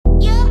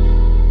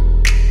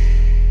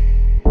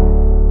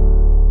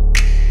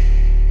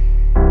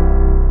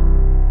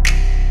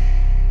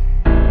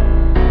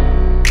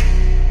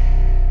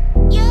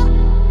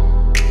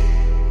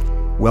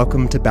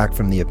Welcome to Back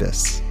from the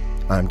Abyss.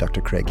 I'm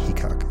Dr. Craig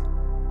Heacock.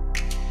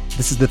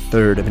 This is the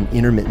third of an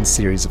intermittent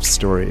series of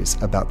stories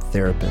about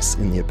therapists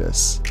in the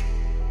abyss.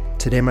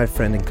 Today, my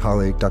friend and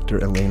colleague,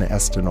 Dr. Elena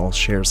Estinol,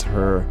 shares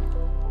her,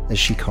 as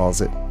she calls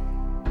it,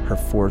 her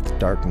fourth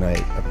dark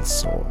night of the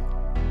soul.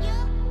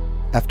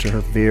 After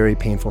her very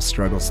painful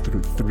struggles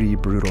through 3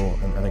 brutal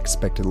and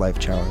unexpected life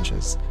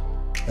challenges,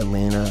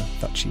 Elena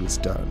thought she was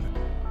done,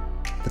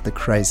 that the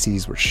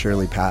crises were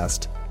surely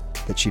past,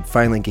 that she'd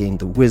finally gained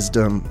the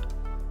wisdom,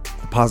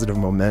 the positive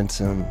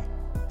momentum,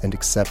 and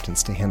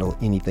acceptance to handle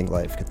anything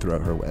life could throw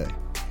her way.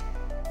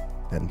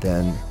 And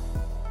then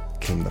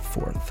came the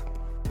fourth.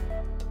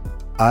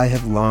 I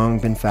have long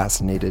been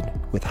fascinated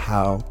with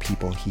how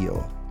people heal.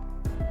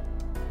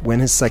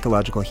 When is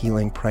psychological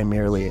healing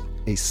primarily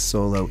a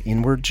solo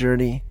inward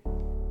journey?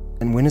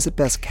 And when is it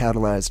best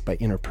catalyzed by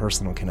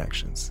interpersonal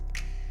connections?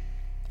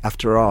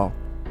 After all,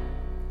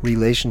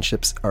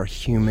 relationships are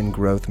human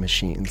growth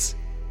machines.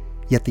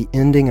 Yet the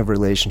ending of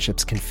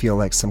relationships can feel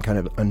like some kind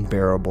of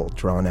unbearable,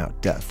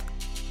 drawn-out death.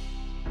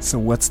 So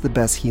what's the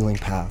best healing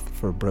path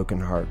for a broken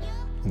heart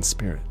and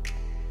spirit?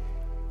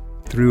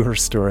 Through her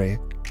story,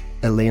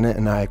 Elena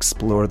and I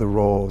explore the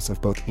roles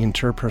of both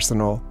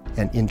interpersonal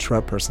and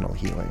intrapersonal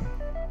healing,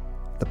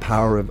 the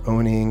power of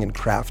owning and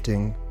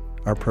crafting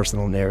our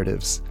personal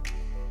narratives,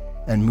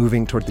 and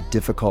moving toward the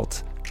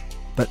difficult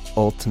but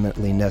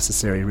ultimately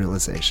necessary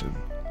realization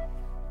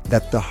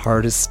that the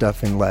hardest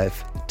stuff in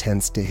life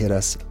tends to hit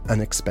us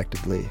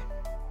unexpectedly,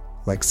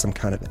 like some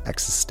kind of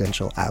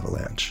existential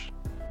avalanche.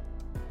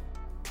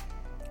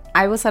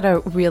 I was at a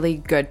really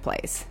good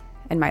place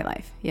in my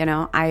life. You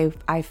know,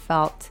 I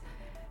felt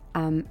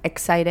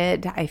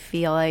excited. I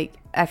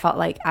felt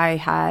like I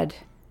had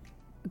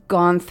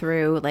gone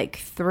through like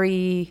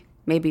 3,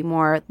 maybe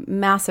more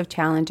massive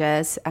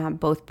challenges,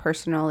 both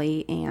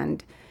personally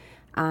and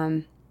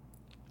in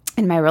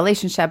my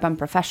relationship and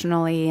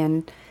professionally.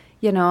 And,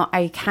 you know,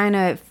 I kind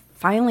of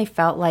finally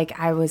felt like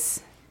I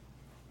was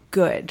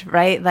good,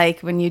 right?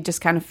 Like when you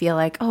just kind of feel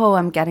like, oh,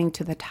 I'm getting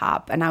to the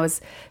top. And I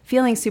was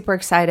feeling super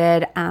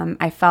excited.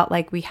 I felt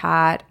like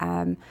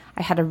I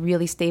had a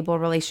really stable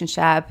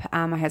relationship.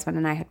 My husband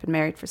and I had been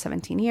married for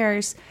 17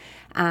 years.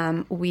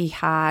 We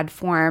had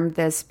formed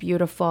this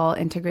beautiful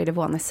integrative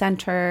wellness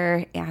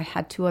center. I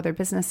had 2 other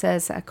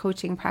businesses, a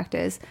coaching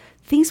practice.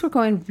 Things were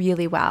going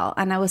really well.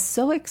 And I was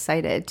so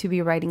excited to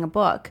be writing a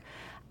book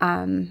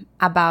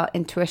about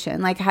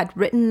intuition. Like I had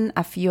written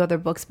a few other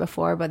books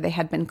before, but they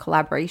had been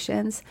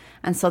collaborations.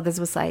 And so this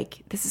was like,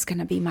 this is going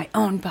to be my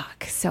own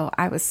book. So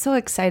I was so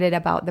excited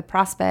about the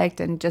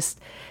prospect and just,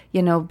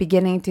 you know,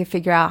 beginning to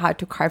figure out how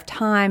to carve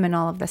time and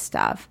all of this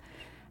stuff.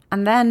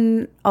 And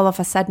then all of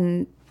a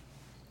sudden,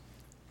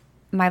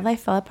 my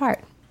life fell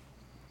apart.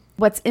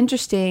 What's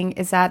interesting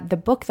is that the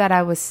book that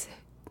I was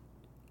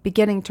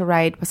beginning to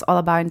write was all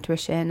about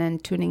intuition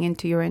and tuning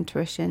into your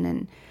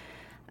intuition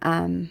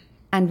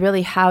and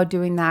really how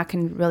doing that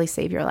can really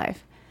save your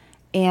life.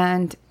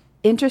 And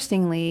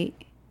interestingly,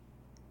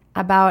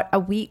 about a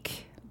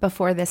week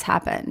before this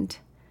happened,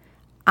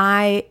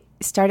 I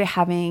started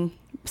having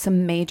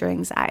some major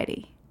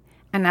anxiety.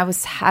 And I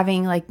was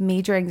having like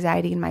major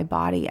anxiety in my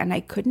body and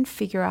I couldn't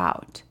figure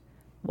out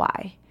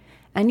why.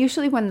 And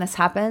usually when this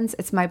happens,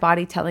 it's my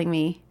body telling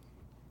me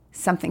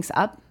something's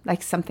up,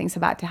 like something's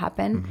about to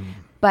happen. Mm-hmm.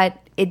 But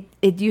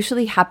it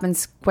usually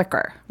happens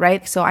quicker,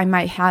 right? So I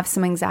might have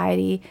some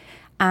anxiety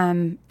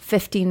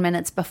 15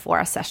 minutes before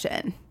a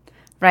session,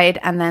 right?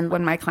 And then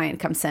when my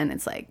client comes in,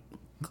 it's like,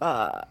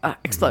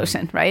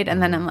 explosion, right?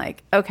 And then I'm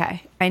like,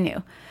 okay, I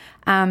knew.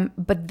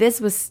 But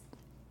this was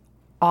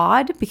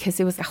odd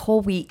because it was a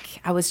whole week.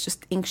 I was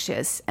just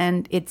anxious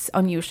and it's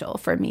unusual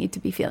for me to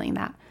be feeling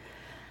that.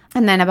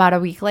 And then about a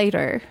week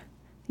later,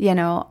 you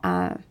know,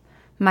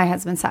 my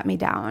husband sat me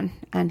down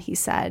and he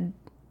said,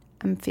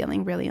 I'm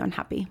feeling really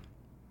unhappy.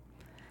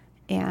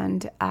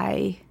 And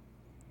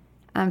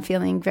I'm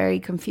feeling very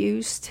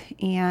confused,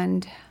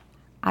 and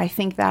I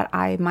think that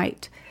I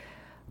might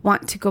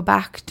want to go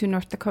back to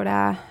North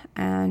Dakota,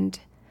 and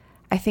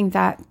I think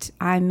that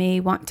I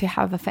may want to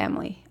have a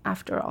family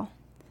after all,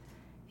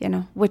 you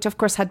know, which of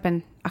course had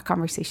been a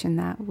conversation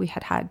that we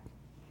had had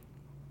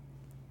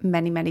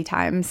many, many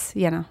times.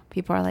 You know,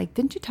 people are like,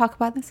 didn't you talk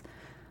about this?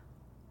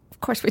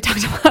 Of course we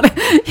talked about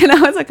it. You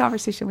know, it's a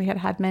conversation we had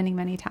had many,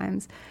 many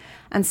times.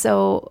 And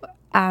so,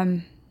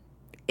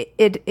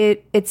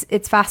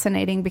 it's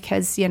fascinating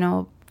because, you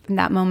know, in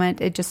that moment,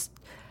 it just,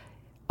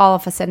 all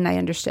of a sudden I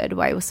understood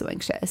why I was so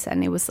anxious.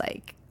 And it was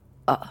like,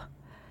 oh.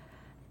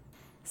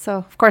 So,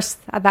 of course,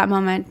 at that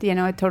moment, you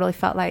know, it totally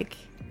felt like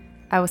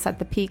I was at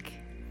the peak.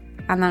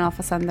 And then all of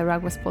a sudden the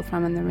rug was pulled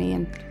from under me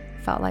and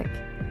felt like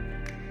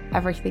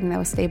everything that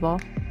was stable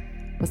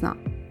was not.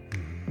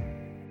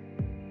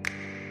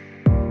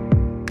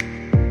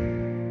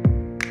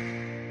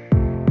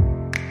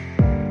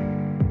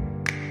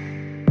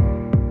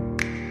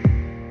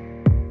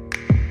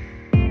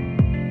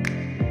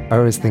 I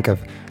always think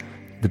of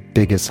the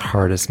biggest,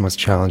 hardest, most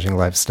challenging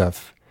life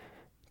stuff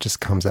just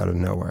comes out of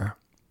nowhere.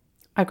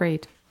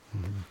 Agreed.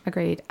 Mm-hmm.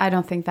 Agreed. I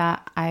don't think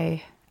that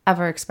I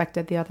ever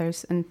expected the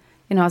others. And,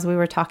 as we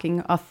were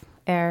talking off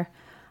air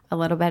a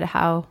little bit,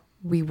 how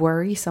we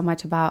worry so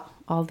much about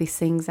all these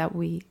things that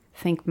we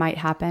think might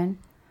happen.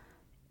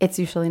 It's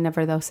usually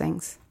never those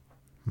things.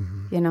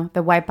 Mm-hmm.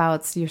 The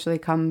wipeouts usually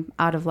come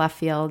out of left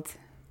field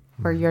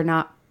where you're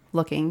not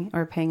looking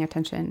or paying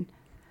attention,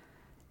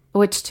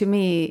 which to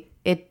me,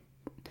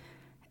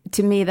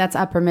 that's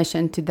our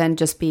permission to then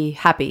just be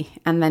happy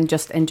and then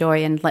just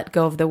enjoy and let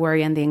go of the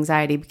worry and the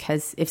anxiety,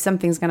 because if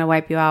something's going to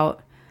wipe you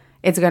out,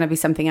 it's going to be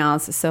something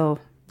else. So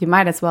you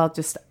might as well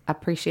just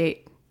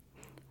appreciate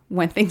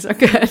when things are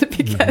good,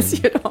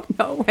 because you don't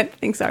know when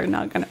things are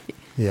not going to be.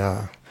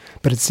 Yeah.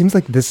 But it seems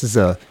like this is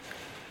a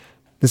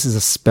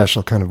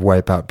special kind of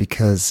wipeout,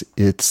 because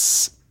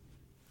it's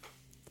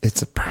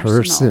a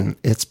person.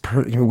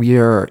 We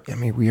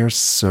are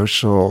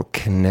social,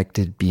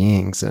 connected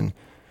beings, and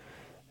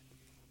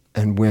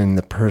when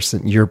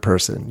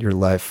your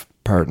life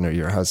partner,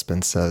 your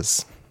husband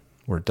says,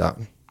 we're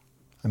done.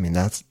 I mean,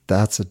 that's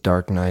a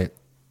dark night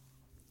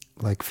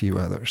like few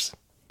others.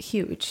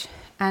 Huge.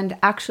 And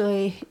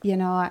actually,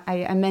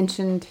 I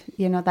mentioned,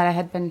 that I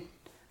had been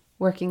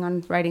working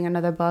on writing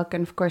another book.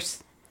 And of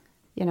course,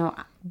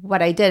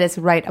 what I did is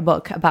write a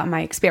book about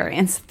my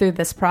experience through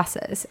this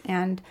process.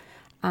 And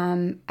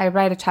I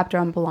write a chapter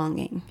on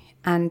belonging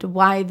and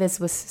why this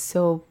was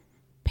so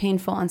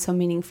painful and so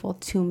meaningful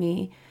to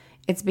me.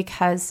 It's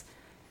because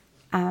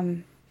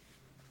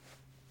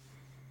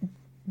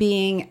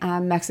being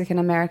a Mexican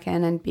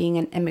American and being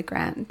an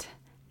immigrant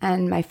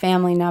and my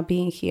family not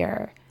being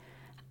here,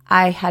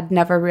 I had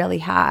never really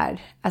had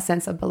a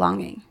sense of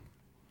belonging.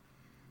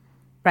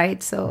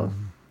 Right? So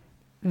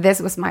this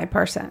was my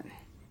person.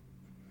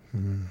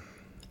 And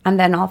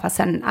then all of a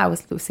sudden I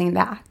was losing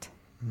that.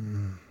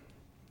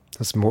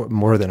 That's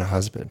more than a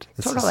husband.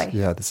 Totally.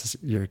 This is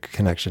your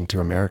connection to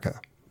America.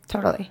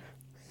 Totally.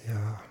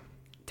 Yeah.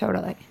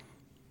 Totally.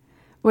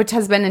 Which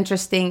has been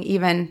interesting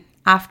even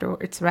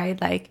afterwards,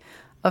 right? Like,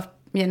 of,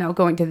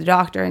 going to the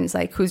doctor and it's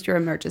like, who's your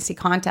emergency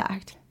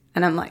contact?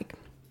 And I'm like,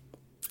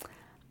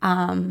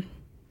 I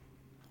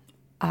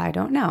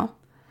don't know.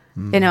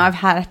 I've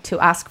had to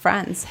ask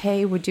friends,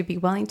 hey, would you be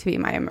willing to be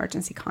my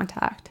emergency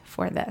contact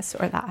for this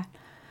or that?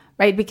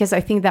 Right? Because I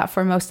think that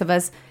for most of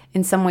us,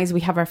 in some ways, we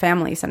have our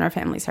families and our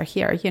families are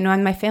here,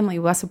 and my family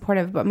was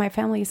supportive, but my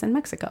family is in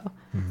Mexico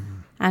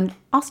and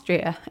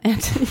Austria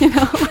and,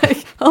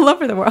 like all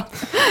over the world.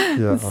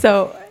 Yeah.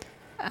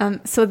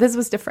 So this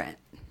was different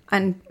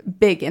and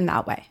big in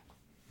that way.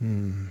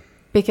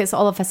 Because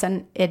all of a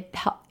sudden it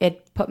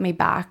put me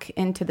back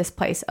into this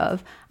place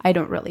of, I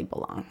don't really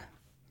belong.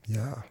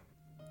 Yeah.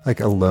 Like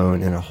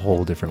alone in a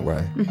whole different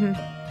way.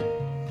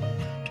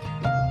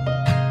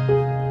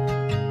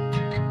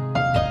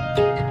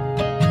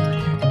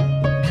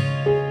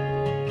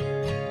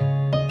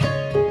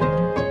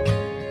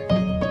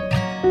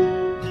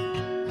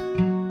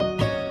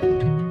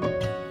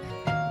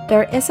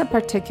 There is a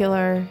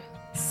particular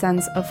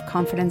sense of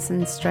confidence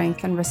and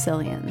strength and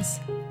resilience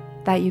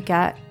that you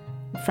get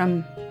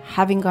from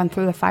having gone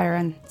through the fire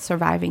and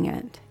surviving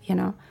it,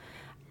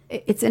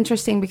 It's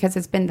interesting because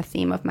it's been the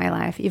theme of my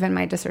life. Even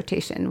my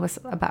dissertation was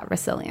about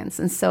resilience.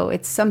 And so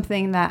it's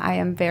something that I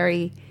am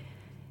very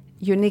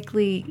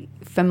uniquely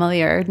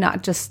familiar,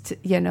 not just,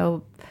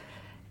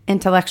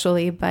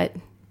 intellectually, but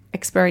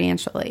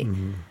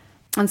experientially.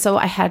 And so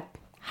I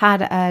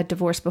had a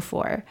divorce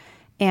before.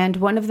 And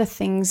one of the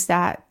things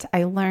that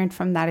I learned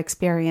from that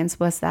experience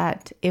was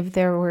that if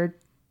there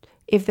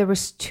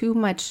was too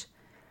much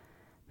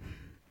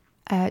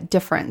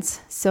difference,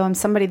 so I'm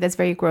somebody that's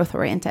very growth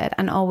oriented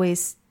and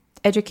always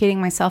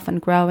educating myself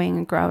and growing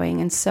and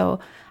growing. And so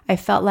I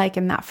felt like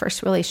in that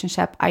first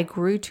relationship, I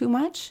grew too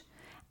much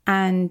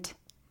and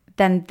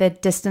then the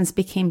distance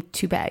became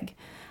too big.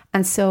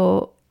 And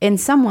so in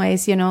some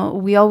ways,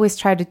 we always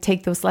try to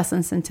take those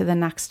lessons into the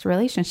next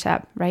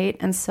relationship, right?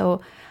 And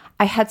so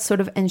I had sort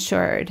of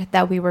ensured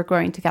that we were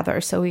growing together.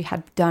 So we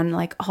had done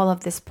like all of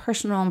this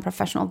personal and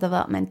professional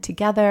development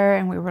together,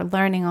 and we were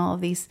learning all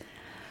of these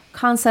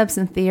concepts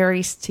and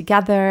theories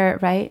together,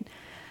 right?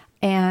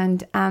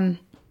 And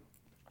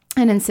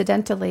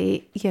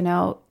incidentally,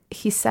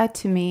 he said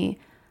to me,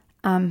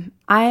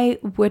 I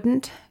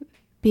wouldn't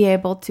be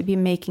able to be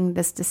making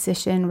this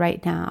decision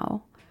right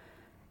now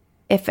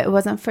if it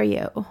wasn't for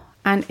you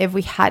and if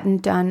we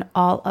hadn't done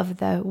all of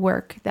the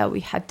work that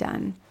we had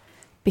done,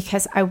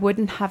 because I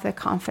wouldn't have the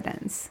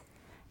confidence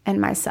in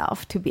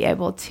myself to be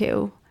able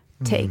to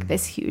take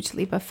this huge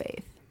leap of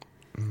faith.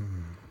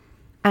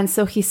 And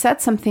so he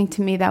said something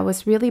to me that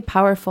was really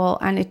powerful,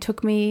 and it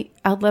took me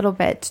a little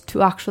bit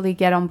to actually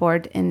get on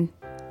board in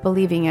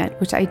believing it,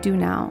 which I do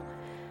now.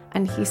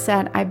 And he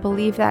said, I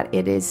believe that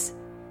it is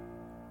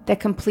the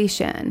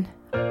completion,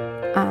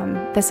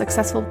 the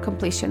successful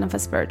completion of a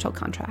spiritual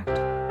contract.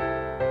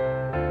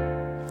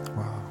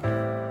 Wow.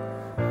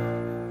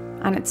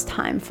 And it's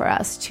time for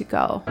us to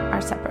go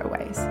our separate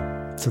ways.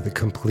 So the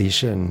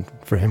completion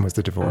for him was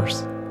the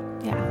divorce?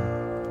 Yeah.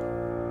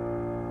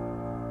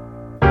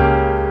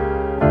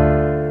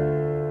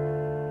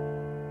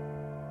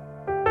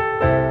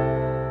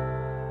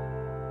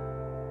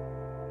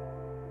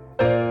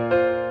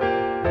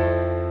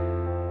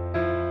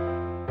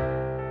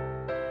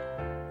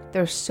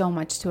 there's so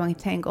much to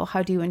untangle.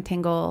 How do you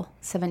untangle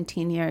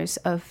 17 years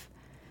of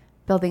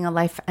building a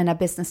life and a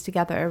business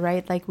together,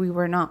 right? Like we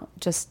were not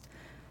just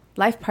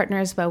life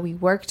partners, but we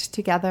worked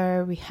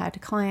together. We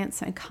had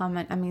clients in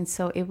common. I mean,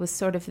 so it was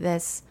sort of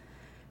this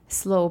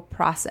slow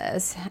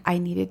process. I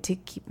needed to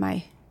keep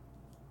my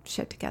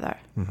shit together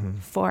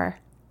for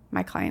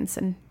my clients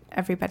and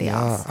everybody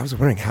else. I was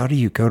wondering, how do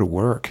you go to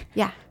work?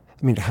 Yeah.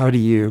 I mean, how do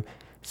you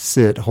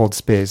sit, hold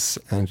space,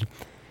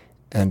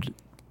 and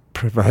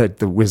provide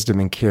the wisdom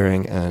and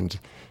caring and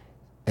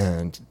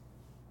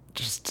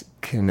just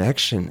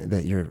connection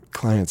that your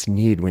clients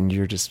need when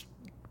you're just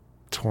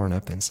torn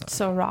up inside?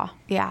 So raw.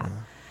 Yeah.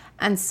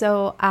 And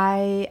so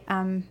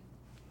the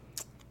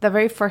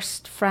very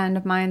first friend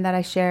of mine that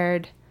I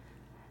shared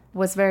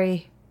was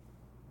very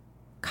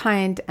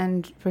kind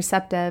and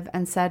receptive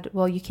and said,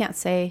 well, you can't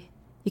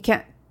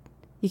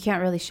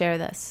really share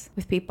this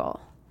with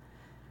people.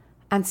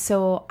 And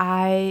so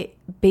I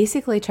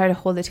basically tried to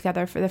hold it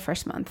together for the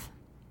first month.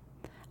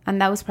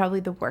 And that was probably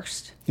the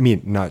worst. You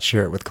mean not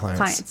share it with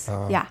clients?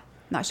 Yeah,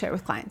 not share it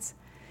with clients.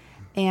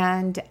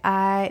 And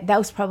that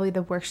was probably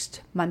the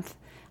worst month.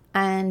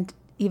 And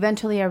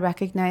eventually I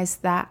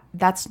recognized that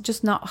that's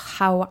just not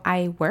how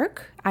I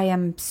work. I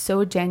am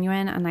so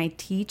genuine and I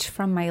teach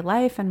from my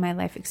life and my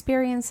life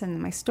experience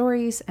and my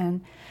stories.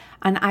 And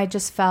I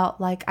just felt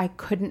like I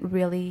couldn't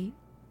really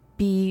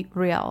be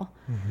real.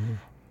 Mm-hmm.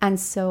 And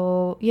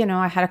so,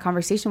 I had a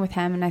conversation with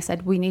him and I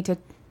said, we need to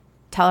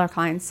tell our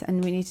clients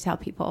and we need to tell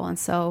people. And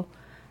so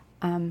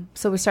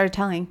we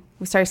started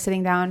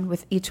sitting down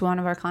with each one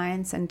of our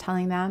clients and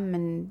telling them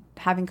and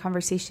having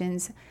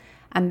conversations.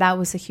 And that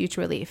was a huge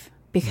relief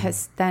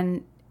because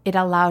then it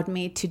allowed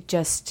me to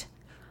just,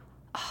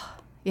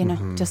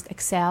 just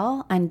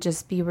excel and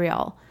just be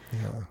real.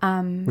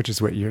 Yeah. Which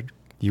is what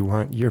you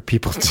want your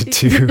people to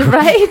do.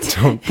 Right?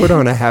 Don't put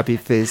on a happy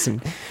face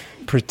and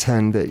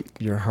pretend that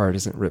your heart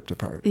isn't ripped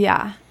apart.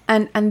 Yeah.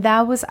 And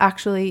that was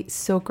actually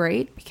so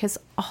great because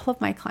all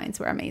of my clients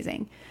were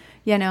amazing.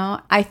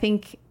 I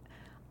think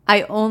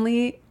I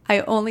only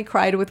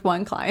cried with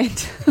one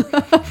client.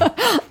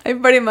 I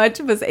pretty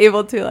much was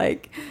able to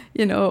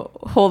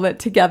hold it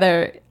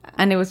together.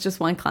 And it was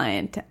just one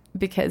client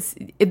because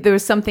there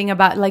was something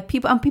about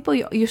people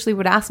usually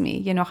would ask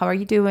me, how are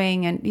you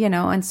doing?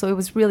 And so it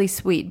was really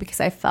sweet because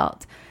I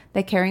felt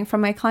the caring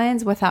from my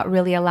clients without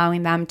really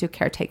allowing them to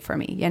caretake for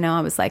me.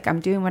 I was like, I'm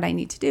doing what I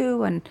need to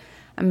do. And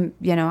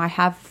I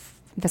have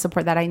the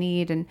support that I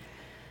need.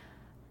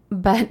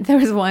 But there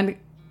was one,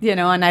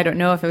 and I don't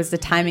know if it was the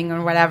timing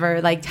or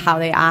whatever, how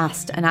they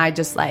asked. And I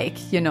just kind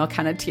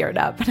of teared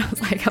up and I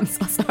was like, I'm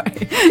so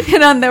sorry.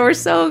 And they were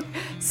so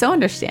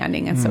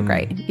understanding and so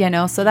great,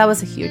 so that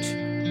was a huge,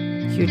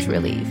 huge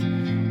relief.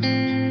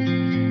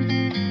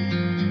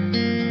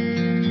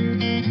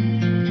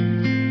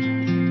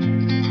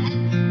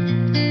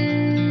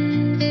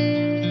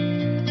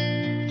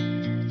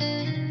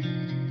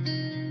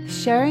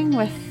 Sharing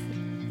with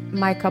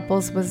my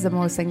couples was the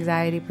most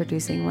anxiety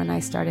producing when I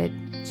started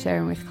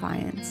sharing with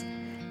clients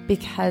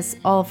because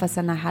all of a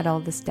sudden I had all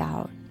this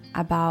doubt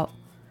about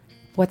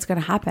what's going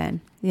to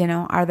happen.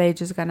 Are they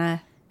just going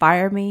to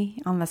fire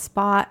me on the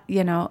spot?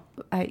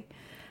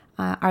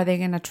 Are they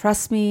going to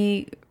trust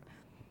me?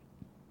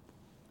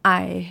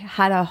 I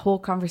had a whole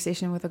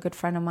conversation with a good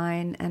friend of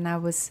mine and I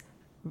was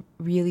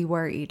really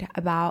worried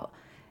about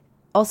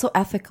also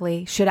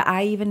ethically, should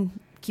I even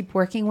keep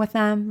working with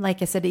them?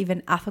 Like, is it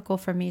even ethical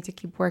for me to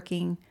keep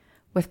working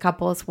with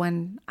couples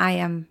when I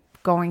am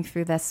going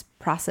through this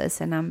process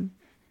and I'm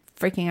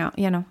freaking out,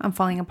 I'm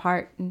falling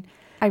apart? And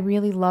I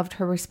really loved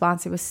her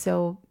response. It was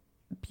so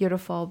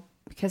beautiful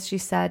because she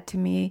said to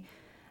me,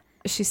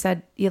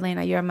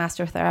 Elena, you're a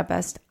master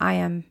therapist. I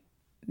am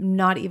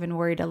not even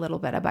worried a little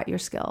bit about your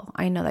skill.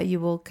 I know that you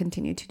will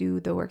continue to do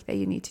the work that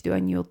you need to do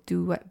and you'll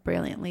do it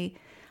brilliantly.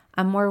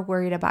 I'm more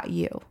worried about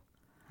you.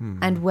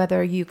 And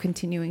whether you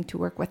continuing to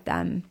work with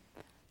them,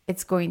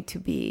 it's going to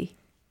be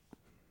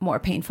more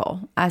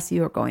painful as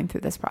you're going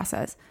through this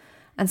process.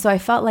 And so I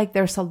felt like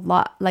there's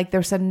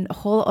a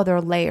whole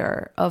other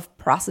layer of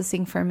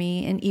processing for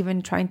me and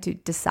even trying to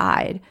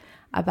decide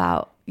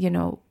about,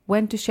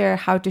 when to share,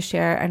 how to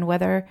share, and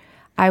whether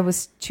I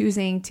was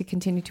choosing to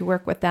continue to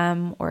work with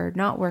them or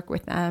not work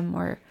with them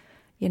or,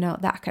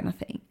 that kind of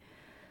thing.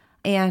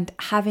 And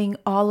having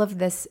all of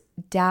this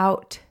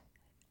doubt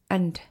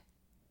and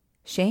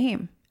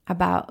shame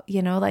about,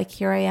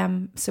 here I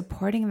am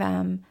supporting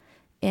them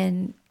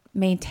in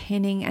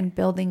maintaining and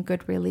building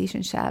good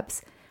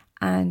relationships.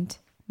 And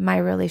my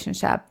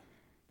relationship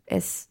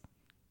is,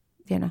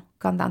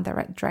 gone down the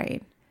right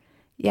drain,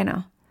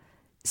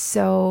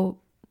 So,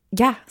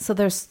 so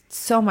there's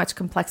so much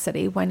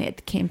complexity when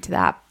it came to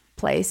that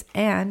place.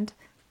 And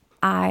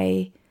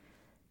I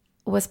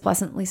was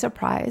pleasantly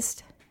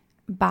surprised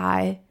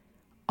by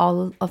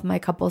all of my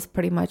couples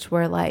pretty much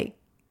were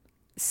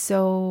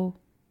so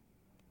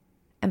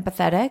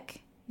empathetic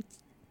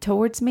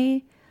towards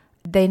me.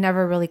 They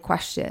never really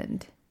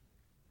questioned.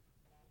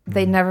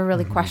 They never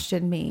really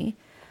questioned me.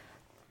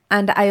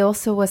 And I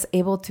also was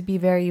able to be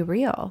very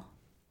real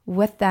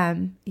with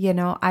them,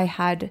 I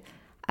had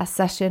a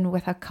session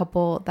with a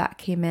couple that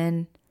came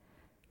in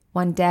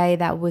one day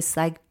that was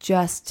like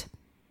just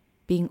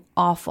being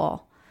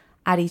awful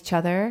at each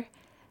other.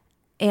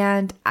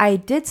 And I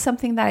did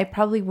something that I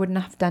probably wouldn't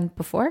have done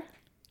before,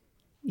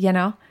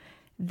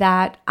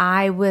 that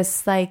I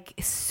was like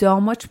so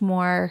much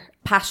more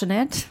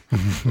passionate,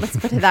 let's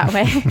put it that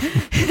way,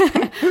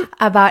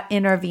 about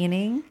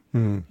intervening,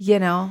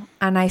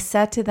 and I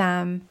said to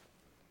them,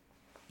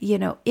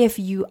 if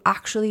you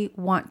actually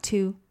want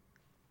to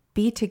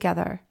be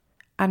together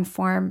and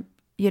form,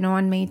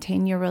 and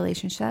maintain your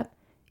relationship,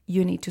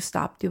 you need to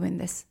stop doing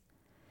this.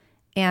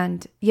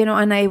 And,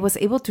 and I was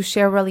able to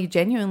share really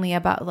genuinely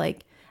about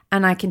like,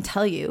 and I can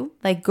tell you,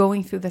 like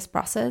going through this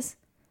process,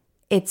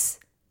 it's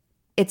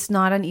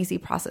not an easy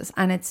process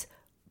and it's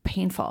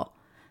painful.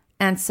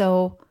 And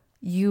so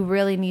you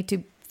really need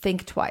to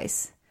think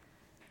twice,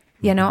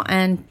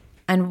 and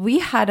we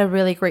had a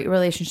really great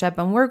relationship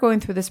and we're going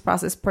through this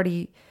process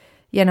pretty,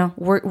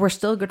 we're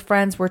still good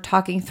friends. We're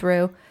talking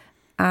through.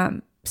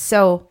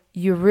 So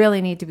you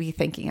really need to be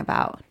thinking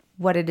about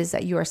what it is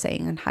that you are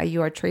saying and how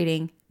you are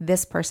treating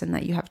this person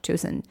that you have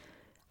chosen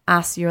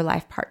as your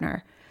life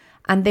partner.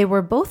 And they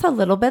were both a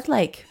little bit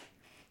like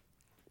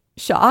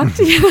shocked,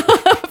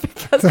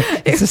 because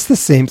is this the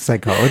same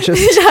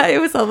psychologist? Yeah, it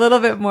was a little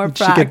bit more Did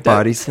she get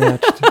body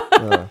snatched?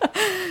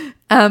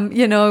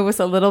 It was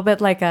a little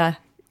bit like a,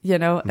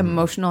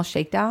 emotional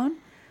shakedown.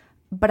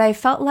 But I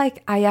felt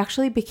like I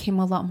actually became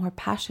a lot more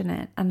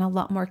passionate and a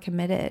lot more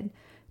committed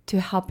to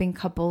helping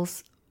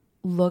couples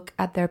look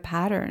at their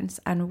patterns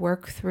and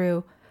work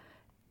through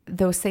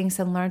those things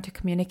and learn to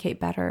communicate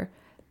better,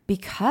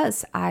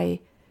 because I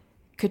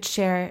could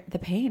share the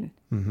pain.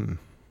 Mm-hmm.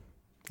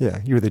 Yeah,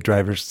 you were the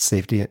driver's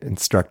safety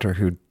instructor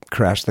who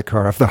crashed the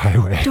car off the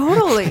highway.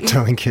 Totally.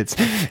 Telling kids,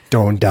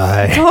 don't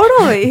die.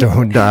 Totally.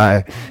 Don't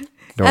die.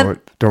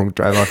 Don't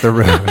drive off the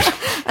road.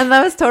 And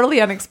that was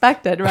totally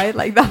unexpected, right?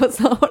 Like that was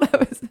not what I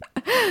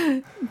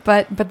was.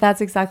 But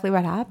that's exactly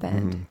what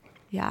happened. Mm-hmm.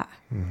 Yeah.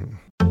 Mm-hmm.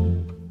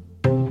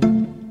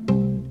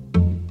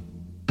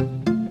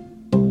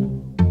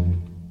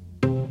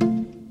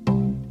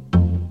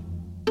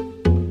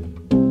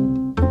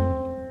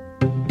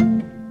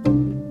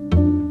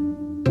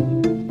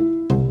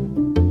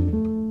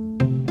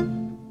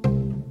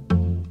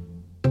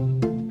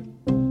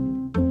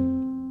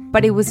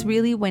 But it was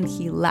really when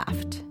he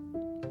left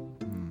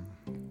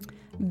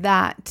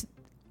that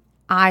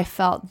I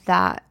felt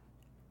that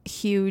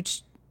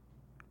huge,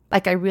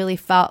 like I really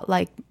felt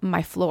like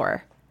my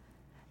floor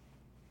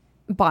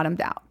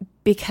bottomed out,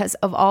 because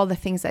of all the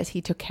things that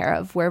he took care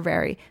of were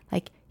very,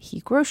 like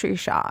he grocery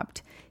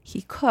shopped,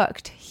 he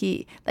cooked,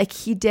 he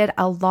did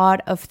a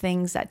lot of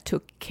things that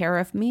took care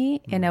of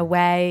me in a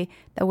way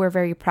that were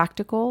very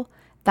practical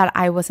that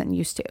I wasn't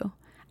used to.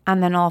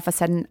 And then all of a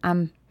sudden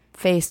I'm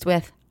faced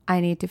with, I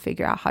need to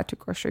figure out how to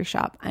grocery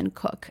shop and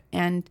cook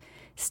and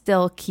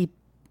still keep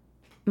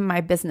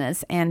my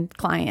business and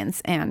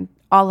clients and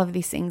all of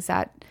these things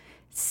that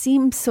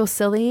seemed so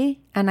silly.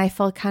 And I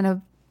felt kind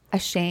of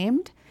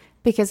ashamed,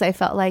 because I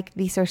felt like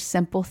these are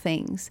simple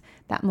things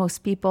that most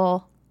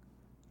people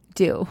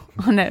do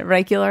on a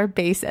regular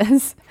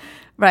basis,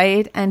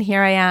 right? And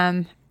here I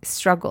am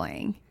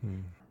struggling.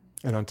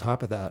 And on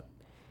top of that,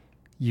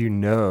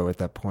 at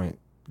that point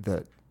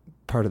that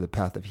part of the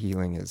path of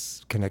healing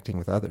is connecting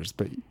with others,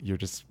 but you're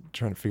just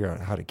trying to figure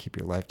out how to keep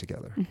your life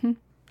together and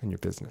your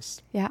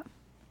business. Yeah.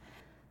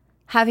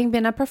 Having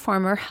been a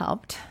performer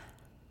helped,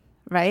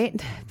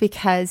 right?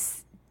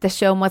 Because the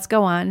show must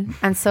go on.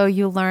 And so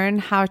you learn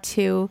how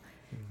to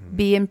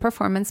be in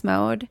performance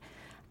mode.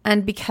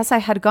 And because I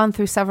had gone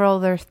through several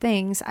other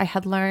things, I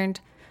had learned,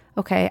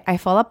 okay, I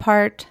fall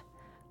apart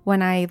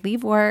when I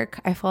leave work.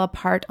 I fall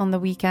apart on the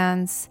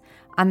weekends.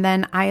 And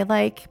then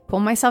I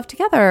pull myself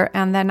together.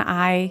 And then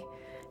I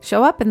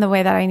show up in the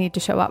way that I need to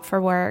show up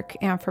for work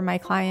and for my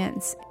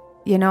clients.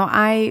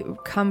 I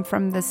come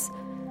from this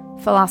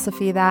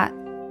philosophy that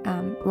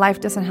life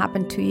doesn't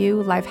happen to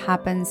you, life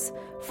happens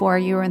for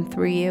you and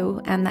through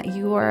you, and that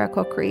you are a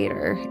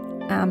co-creator,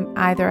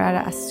 either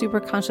at a super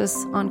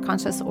conscious,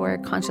 unconscious, or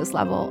conscious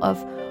level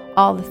of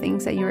all the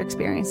things that you're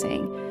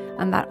experiencing,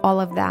 and that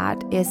all of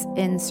that is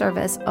in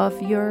service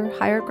of your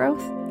higher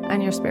growth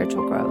and your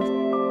spiritual growth.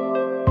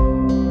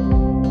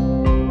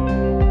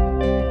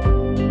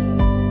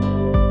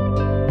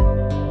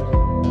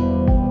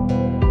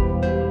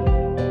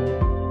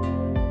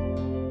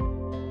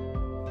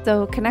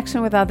 So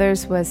connection with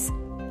others was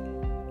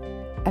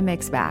a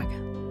mixed bag.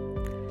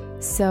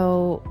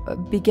 So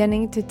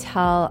beginning to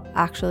tell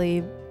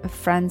actually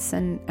friends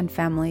and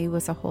family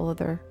was a whole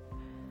other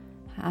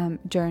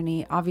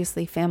journey.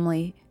 Obviously,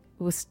 family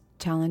was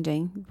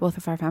challenging. Both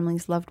of our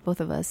families loved both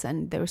of us,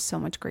 and there was so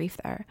much grief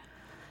there.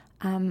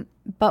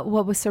 But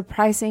what was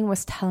surprising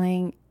was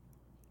telling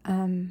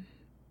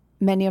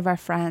many of our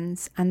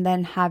friends and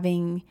then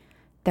having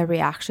the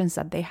reactions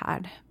that they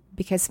had,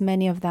 because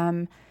many of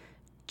them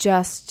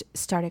just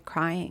started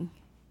crying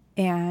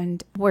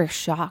and were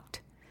shocked.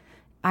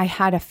 I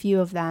had a few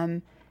of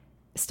them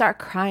start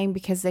crying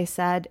because they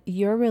said,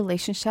 your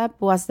relationship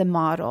was the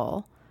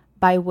model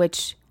by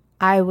which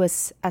I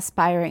was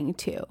aspiring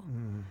to.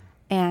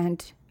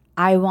 And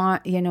I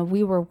want,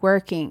 we were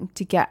working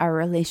to get our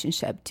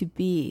relationship to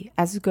be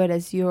as good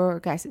as your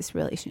guys'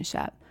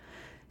 relationship.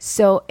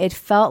 So it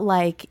felt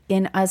like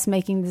in us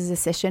making this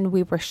decision,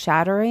 we were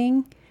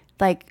shattering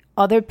like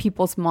other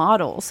people's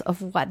models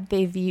of what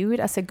they viewed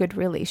as a good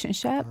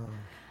relationship.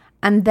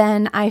 And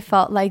then I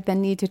felt like the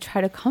need to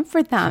try to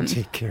comfort them. To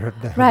take care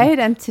of them. Right?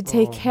 And to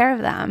take care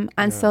of them.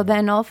 And so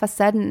then all of a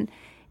sudden,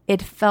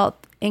 it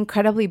felt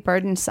incredibly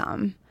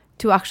burdensome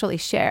to actually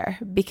share,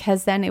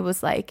 because then it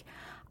was like,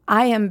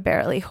 I am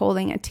barely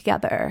holding it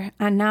together.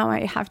 And now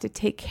I have to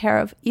take care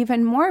of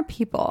even more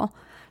people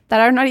that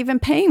are not even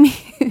paying me,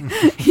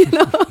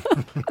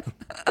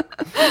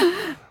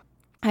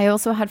 I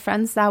also had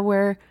friends that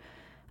were,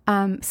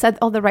 said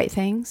all the right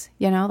things,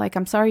 like,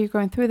 I'm sorry you're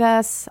going through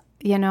this.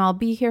 I'll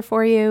be here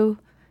for you.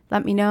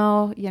 Let me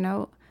know,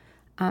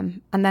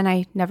 and then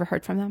I never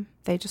heard from them.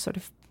 They just sort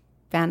of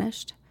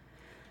vanished.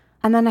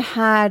 And then I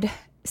had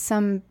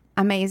some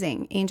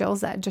amazing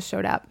angels that just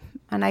showed up,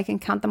 and I can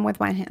count them with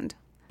one hand.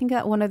 I think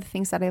that one of the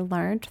things that I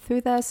learned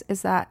through this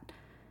is that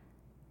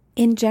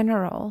in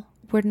general,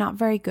 we're not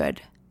very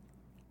good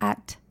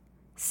at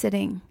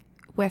sitting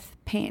with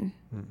pain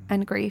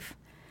and grief,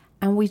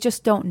 and we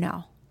just don't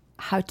know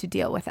how to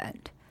deal with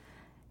it.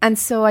 And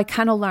so I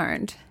kind of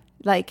learned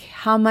like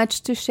how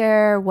much to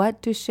share,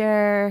 what to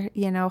share,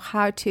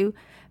 how to,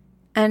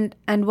 and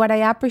what I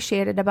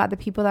appreciated about the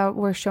people that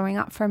were showing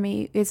up for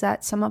me is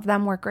that some of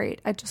them were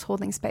great at just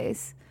holding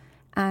space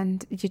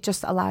and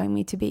just allowing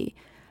me to be.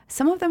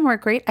 Some of them were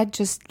great at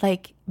just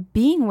like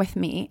being with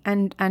me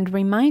and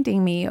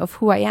reminding me of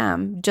who I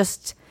am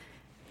just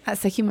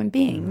as a human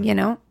being,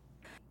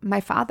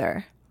 My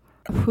father,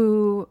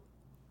 who,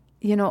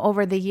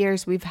 over the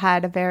years we've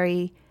had a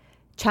very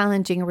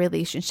challenging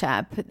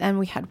relationship, and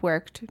we had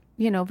worked,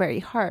 very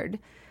hard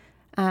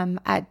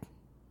at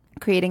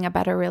creating a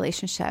better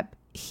relationship.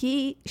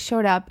 He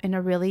showed up in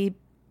a really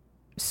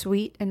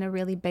sweet and a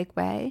really big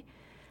way,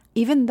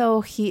 even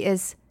though he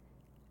is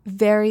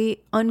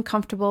very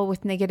uncomfortable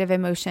with negative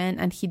emotion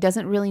and he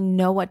doesn't really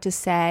know what to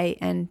say.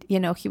 And,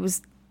 he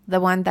was the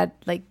one that,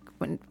 like,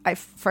 when I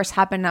first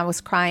happened, I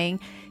was crying.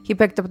 He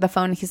picked up the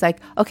phone and he's like,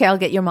 okay, I'll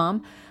get your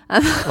mom.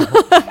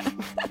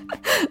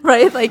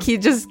 Right? Like he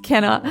just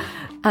cannot.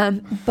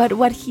 But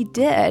what he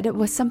did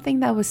was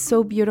something that was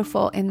so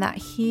beautiful in that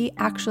he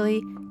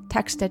actually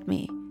texted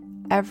me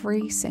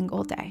every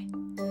single day.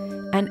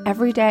 And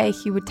every day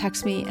he would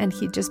text me and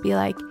he'd just be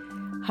like,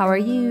 how are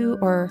you?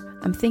 Or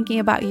I'm thinking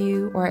about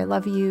you, or I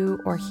love you.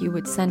 Or he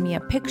would send me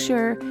a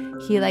picture.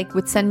 He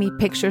would send me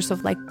pictures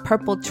of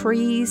purple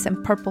trees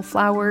and purple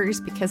flowers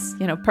because,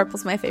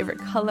 purple's my favorite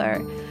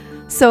color.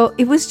 So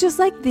it was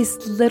just these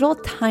little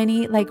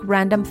tiny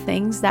random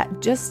things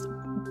that just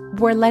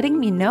were letting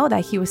me know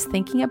that he was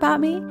thinking about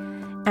me.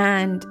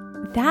 And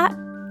that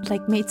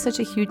made such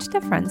a huge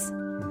difference.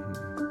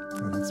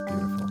 Mm-hmm. Oh, that's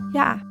beautiful.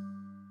 Yeah.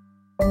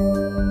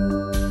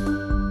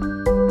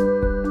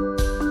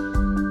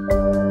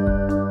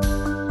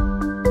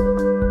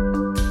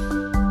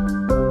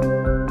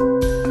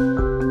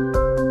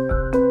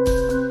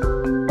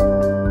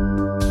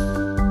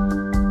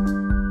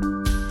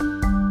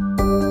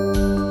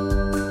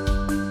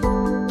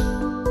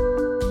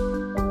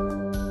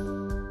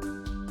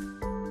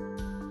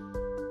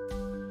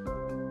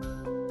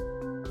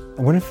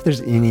 I wonder if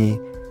there's any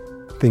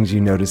things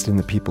you noticed in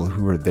the people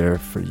who were there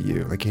for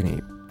you, like any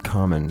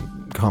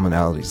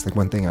commonalities. Like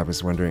one thing I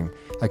was wondering,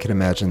 I could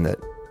imagine that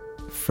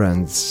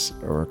friends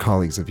or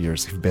colleagues of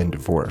yours who've been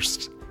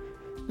divorced,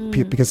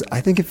 because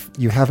I think if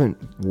you haven't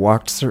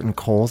walked certain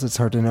coals, it's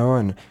hard to know.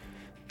 And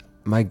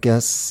my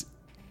guess,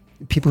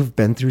 people who've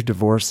been through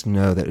divorce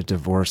know that a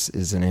divorce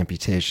is an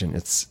amputation.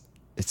 It's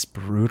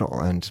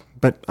brutal.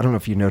 But I don't know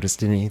if you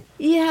noticed any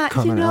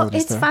commonalities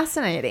it's there.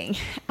 Fascinating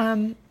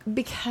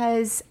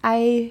because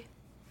I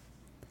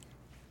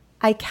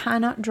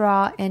cannot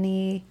draw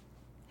any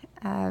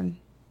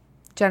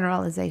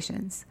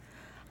generalizations.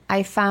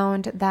 I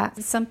found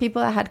that some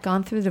people that had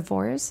gone through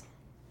divorce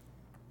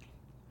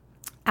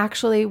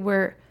actually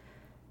were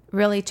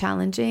really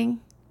challenging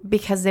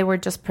because they were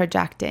just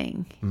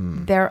projecting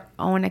their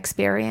own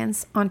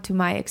experience onto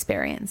my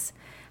experience.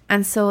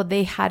 And so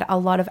they had a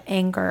lot of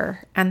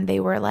anger and they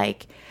were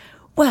like,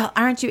 well,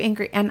 aren't you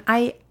angry? And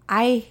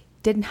I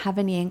didn't have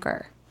any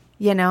anger,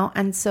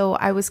 And so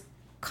I was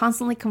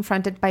constantly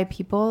confronted by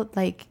people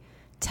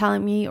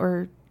telling me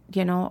or,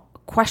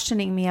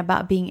 questioning me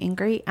about being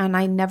angry. And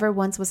I never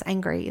once was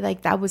angry.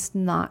 That was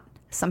not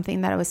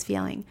something that I was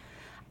feeling.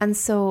 And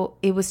so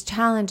it was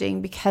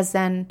challenging because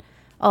then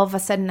all of a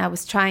sudden I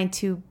was trying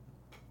to,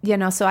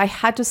 so I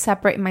had to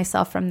separate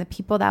myself from the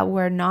people that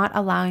were not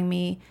allowing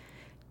me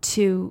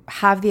to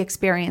have the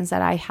experience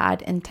that I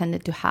had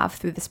intended to have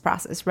through this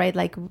process, right?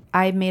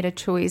 I made a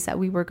choice that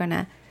we were going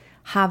to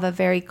have a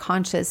very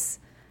conscious,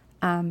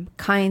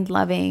 kind,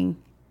 loving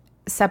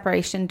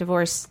separation,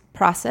 divorce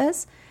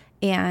process.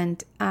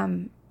 And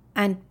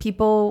And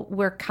people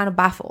were kind of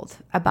baffled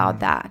about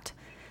that.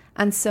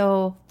 And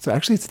so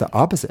actually it's the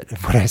opposite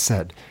of what I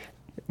said.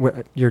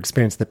 Your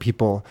experience that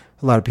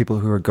a lot of people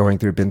who are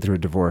been through a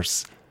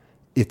divorce,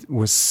 it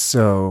was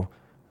so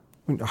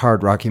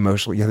hard, rocky,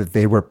 emotional. Yeah, that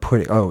they were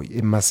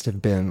it must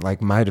have been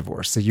like my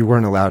divorce. So you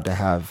weren't allowed to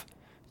have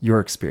your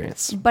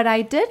experience. But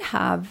I did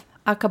have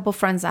a couple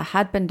friends that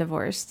had been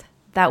divorced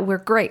that were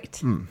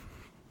great.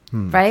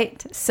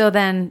 Right? So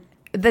then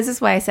this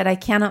is why I said I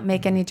cannot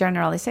make any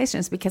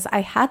generalizations, because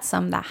I had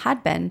some that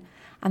had been,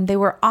 and they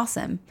were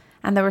awesome.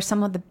 And they were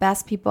some of the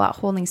best people at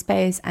holding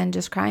space and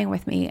just crying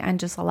with me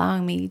and just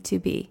allowing me to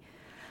be.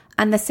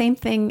 And the same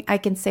thing I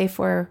can say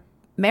for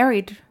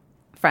married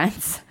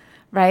friends,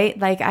 right?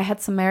 Like I had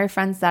some married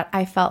friends that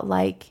I felt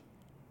like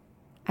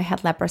I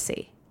had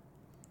leprosy,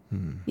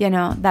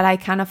 that I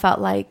kind of felt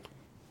like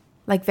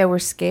they were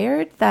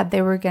scared that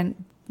they were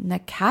going to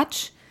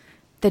catch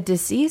the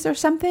disease or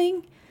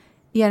something,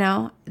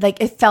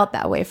 like it felt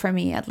that way for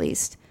me at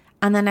least.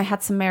 And then I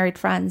had some married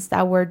friends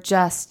that were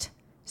just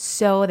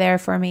so there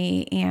for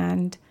me.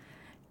 And,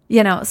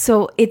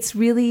 so it's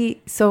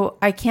really, so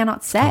I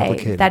cannot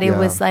say that it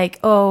was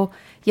like,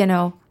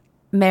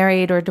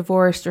 married or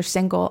divorced or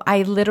single.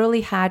 I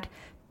literally had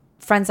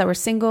friends that were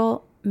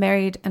single,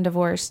 married, and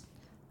divorced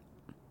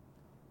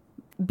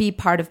be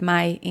part of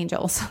my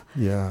angels.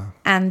 Yeah.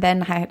 And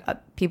then I had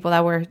people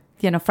that were,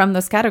 from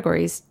those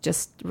categories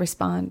just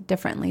respond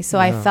differently. So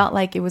I felt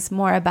like it was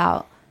more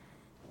about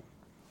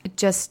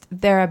just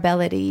their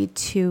ability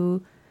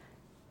to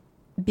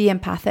be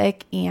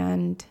empathic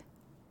and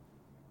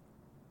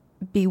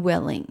be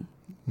willing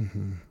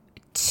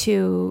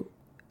to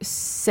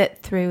sit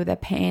through the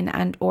pain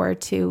and or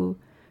to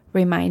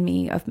remind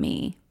me of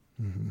me.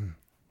 I'm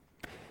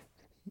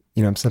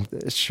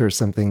sure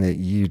something that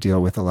you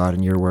deal with a lot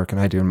in your work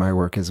and I do in my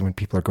work is when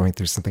people are going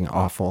through something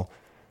awful,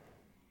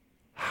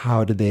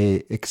 how do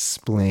they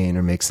explain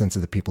or make sense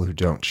of the people who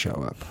don't show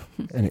up?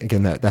 And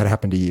again, that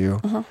happened to you.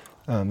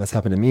 That's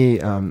happened to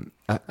me.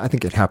 I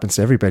think it happens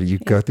to everybody. You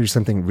go through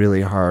something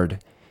really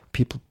hard.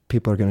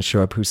 People are going to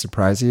show up who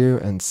surprise you,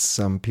 and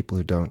some people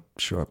who don't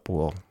show up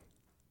will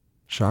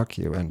shock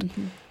you.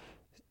 And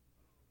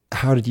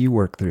how did you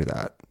work through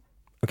that?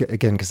 Okay,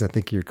 again, because I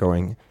think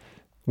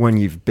when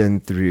you've been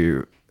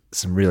through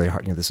some really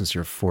hard, this was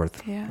your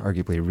fourth,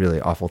 arguably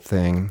really awful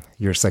thing.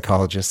 You're a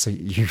psychologist, so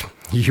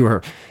you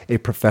are a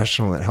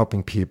professional at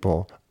helping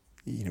people,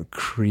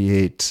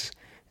 create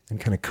and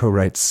kind of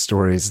co-write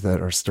stories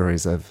that are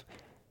stories of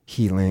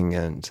healing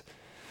and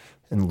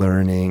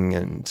learning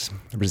and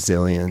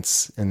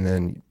resilience. And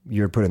then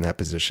you're put in that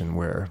position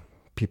where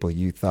people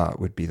you thought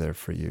would be there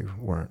for you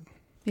weren't.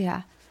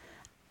 Yeah.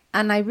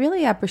 And I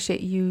really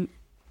appreciate you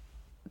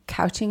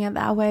couching it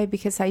that way,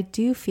 because I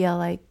do feel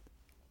like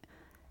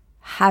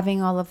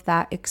having all of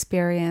that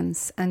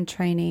experience and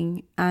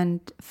training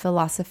and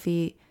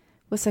philosophy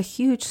was a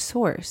huge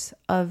source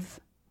of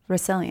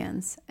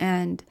resilience.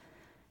 And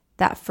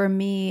that for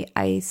me,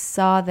 I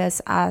saw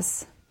this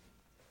as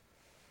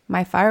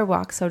my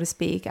firewalk, so to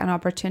speak, an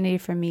opportunity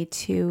for me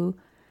to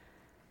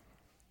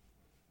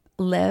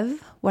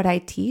live what I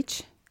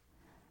teach.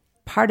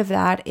 Part of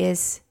that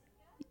is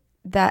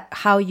that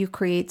how you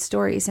create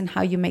stories and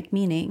how you make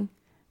meaning,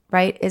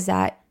 right? Is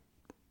that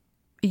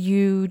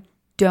you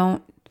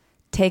don't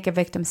take a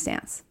victim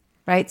stance,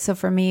 right? So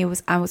for me,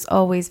 I was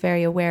always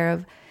very aware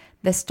of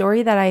the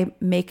story that I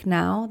make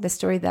now, the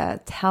story that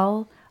I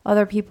tell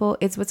other people,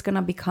 it's what's going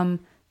to become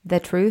the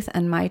truth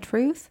and my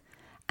truth.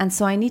 And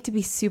so I need to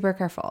be super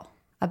careful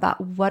about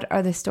what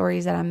are the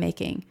stories that I'm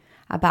making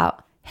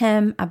about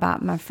him,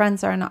 about my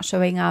friends that are not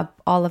showing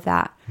up, all of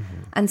that.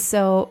 And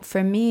so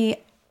for me,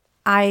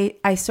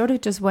 I sort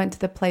of just went to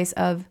the place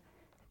of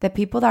the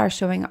people that are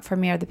showing up for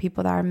me are the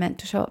people that are meant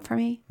to show up for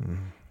me.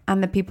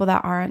 And the people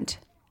that aren't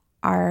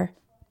are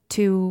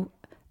to,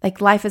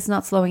 like, life is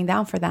not slowing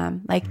down for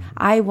them. Like,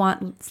 I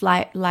want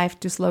life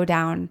to slow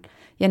down,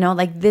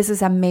 like this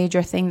is a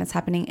major thing that's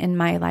happening in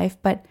my life,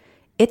 but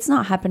it's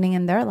not happening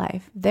in their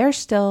life. They're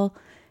still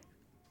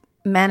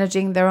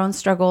managing their own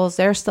struggles.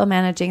 They're still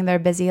managing their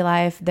busy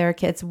life, their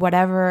kids,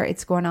 whatever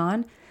it's going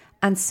on.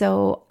 And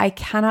so I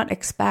cannot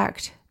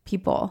expect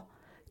people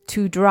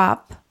to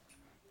drop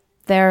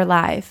their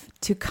life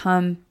to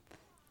come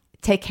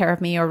take care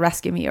of me or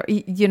rescue me, or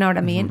you know what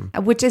I mean?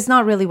 Which is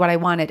not really what I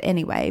wanted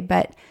anyway,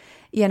 but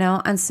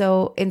and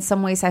so in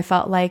some ways I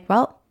felt like,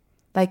 well,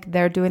 like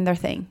they're doing their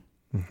thing.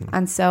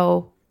 And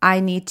so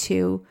I need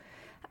to,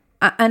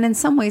 and in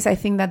some ways I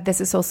think that this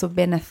has also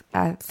been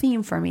a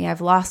theme for me.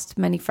 I've lost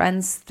many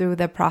friends through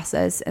the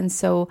process. And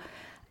so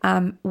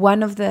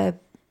one of the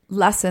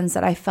lessons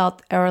that I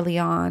felt early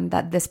on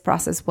that this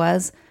process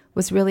was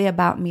really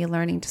about me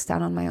learning to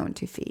stand on my own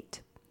 2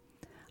 feet.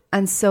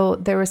 And so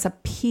there was a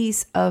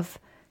piece of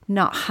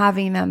not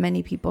having that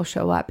many people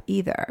show up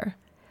either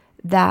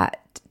that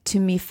to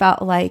me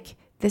felt like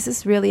this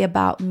is really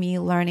about me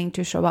learning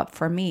to show up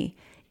for me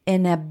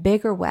in a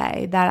bigger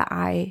way that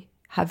I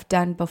have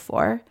done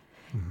before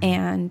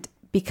and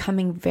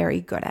becoming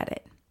very good at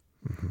it.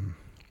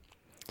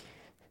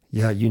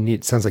 Yeah,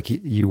 sounds like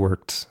you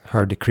worked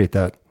hard to create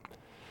that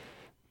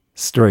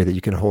story that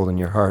you can hold in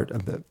your heart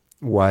of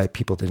why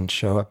people didn't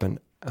show up. And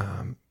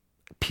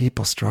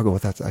people struggle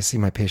with that. I see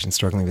my patients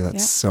struggling with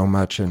that so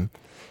much. And,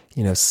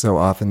 so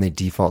often they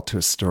default to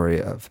a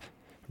story of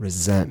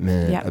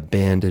resentment,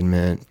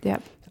 abandonment.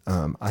 Yep.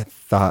 I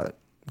thought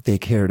they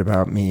cared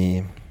about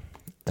me.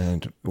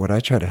 And what I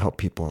try to help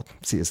people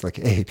see is like,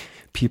 hey,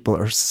 people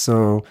are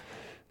so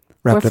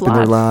wrapped up in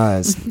their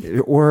lives.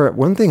 Or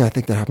one thing I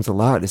think that happens a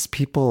lot is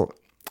people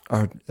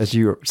are, as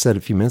you said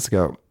a few minutes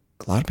ago,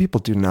 a lot of people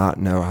do not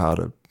know how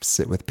to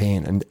sit with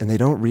pain, and they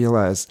don't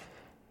realize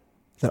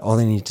that all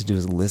they need to do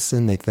is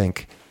listen. They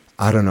think,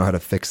 I don't know how to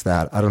fix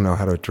that. I don't know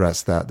how to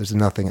address that. There's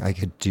nothing I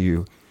could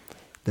do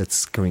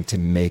that's going to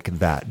make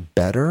that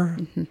better.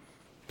 Mm-hmm.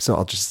 So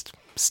I'll just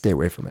stay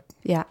away from it.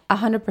 Yeah,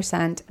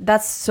 100%.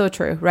 That's so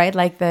true, right?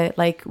 Like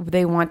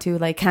they want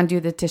to can't do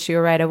the tissue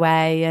right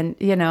away. And,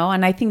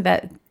 and I think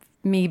that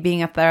me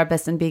being a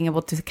therapist and being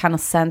able to kind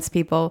of sense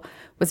people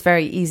was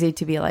very easy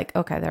to be like,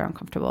 okay, they're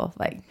uncomfortable.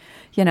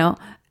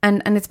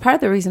 And it's part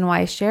of the reason why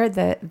I shared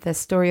the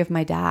story of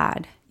my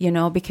dad,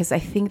 because I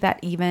think that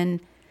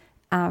even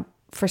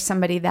for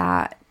somebody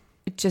that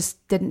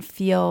just didn't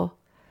feel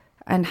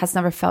and has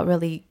never felt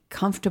really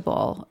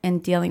comfortable in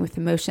dealing with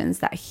emotions,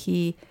 that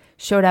he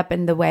showed up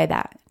in the way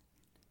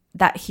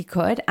that he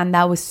could. And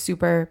that was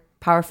super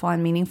powerful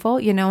and meaningful,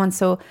 And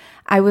so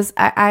I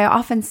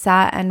often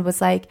sat and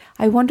was like,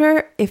 I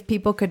wonder if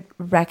people could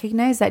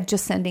recognize that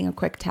just sending a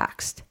quick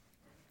text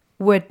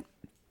would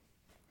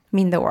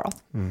mean the world.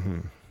 Mm-hmm.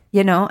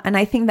 And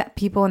I think that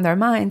people in their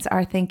minds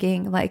are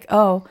thinking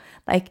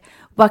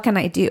what can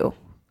I do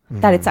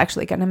that it's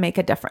actually going to make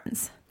a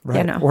difference?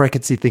 Right. Or I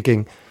could see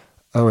thinking,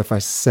 oh, if I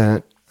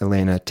sent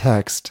Elena a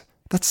text,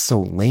 that's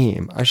so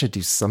lame. I should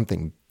do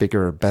something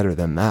bigger or better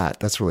than that.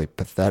 That's really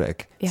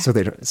pathetic. Yeah.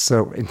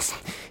 So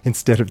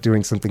instead of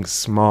doing something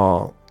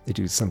small, they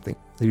do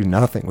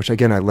nothing, which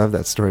again, I love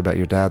that story about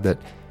your dad,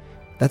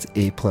 that's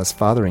A+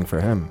 fathering for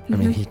him. Mm-hmm. I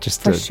mean, he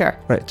just for sure.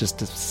 Right. Just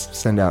to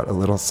send out a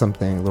little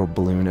something, a little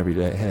balloon every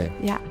day. Hey,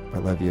 yeah, I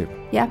love you.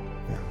 Yeah.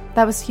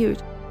 That was huge.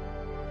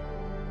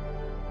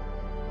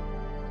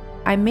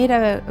 I made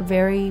a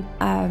very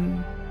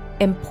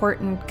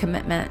important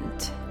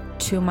commitment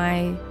to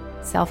my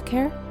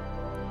self-care.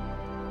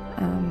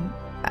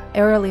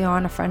 Early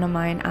on, a friend of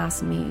mine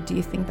asked me, do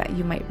you think that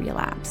you might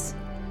relapse?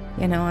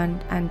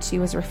 And she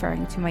was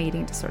referring to my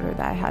eating disorder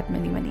that I had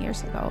many, many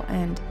years ago.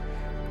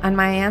 And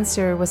my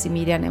answer was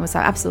immediate, and it was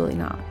absolutely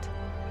not.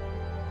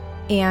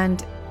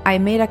 And I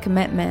made a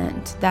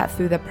commitment that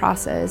through the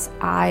process,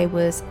 I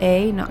was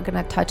A, not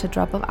going to touch a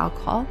drop of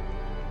alcohol,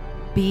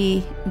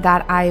 B,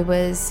 that I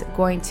was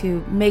going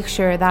to make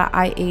sure that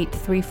I ate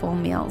 3 full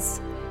meals,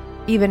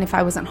 even if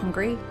I wasn't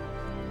hungry,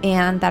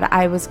 and that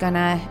I was going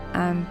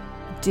to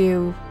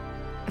do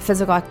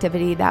physical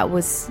activity that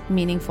was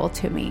meaningful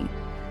to me.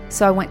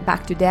 So I went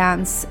back to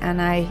dance, and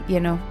I,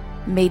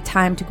 made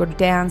time to go to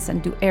dance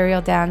and do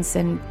aerial dance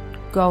and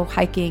go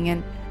hiking.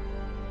 And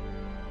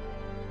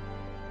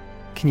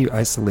can you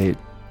isolate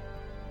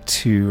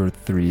 2 or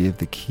 3 of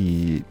the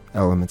key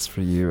elements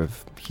for you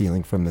of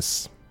healing from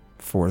this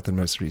 4th and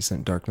most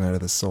recent dark night of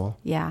the soul?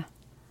 Yeah.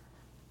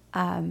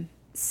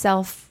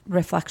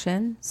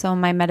 Self-reflection. So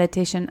my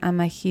meditation, I'm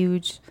a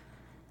huge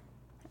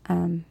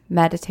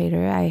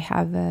meditator. I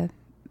have a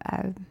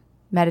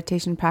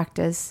meditation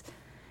practice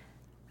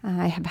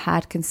I have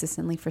had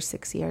consistently for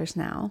 6 years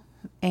now.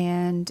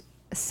 And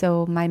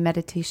so my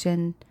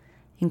meditation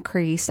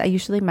increased. I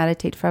usually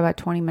meditate for about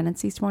 20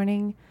 minutes each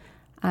morning.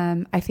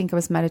 I think I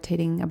was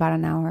meditating about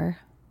an hour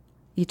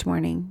each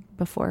morning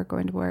before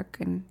going to work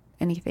and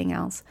anything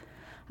else.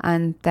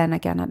 And then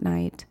again at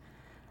night.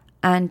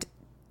 And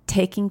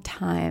taking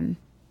time.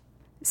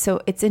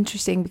 So it's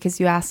interesting because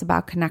you asked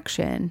about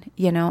connection,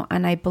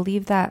 and I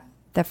believe that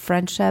the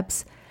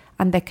friendships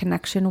and the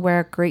connection were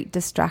a great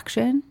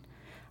distraction.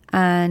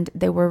 And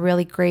they were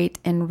really great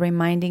in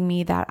reminding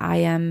me that I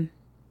am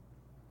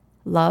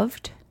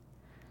loved.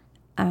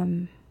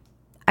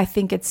 I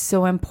think it's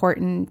so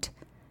important,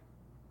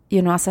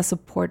 as a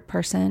support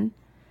person,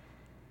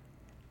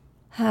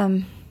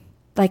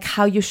 like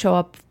how you show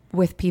up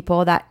with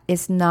people that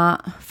is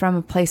not from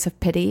a place of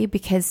pity,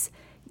 because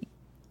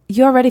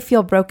you already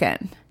feel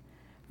broken,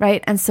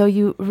 right? And so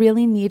you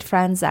really need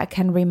friends that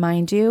can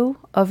remind you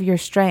of your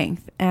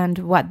strength and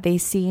what they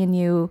see in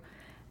you,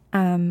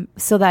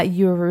 so that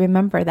you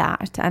remember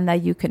that and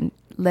that you can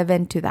live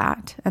into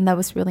that. And that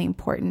was really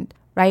important.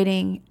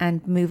 Writing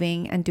and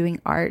moving and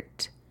doing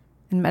art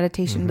and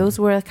meditation, mm-hmm. Those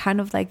were kind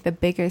of like the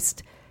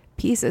biggest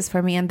pieces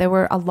for me. And there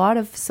were a lot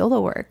of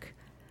solo work.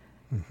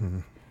 Mm-hmm.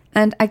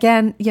 And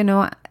again,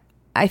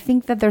 I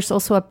think that there's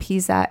also a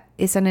piece that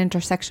is an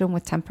intersection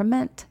with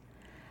temperament.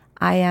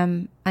 I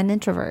am an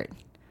introvert.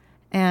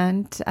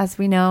 And as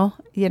we know,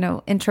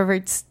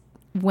 introverts,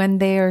 when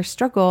they are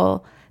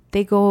struggle,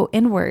 they go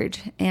inward,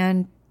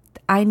 and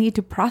I need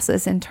to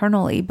process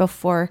internally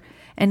before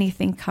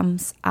anything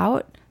comes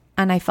out.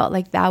 And I felt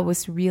like that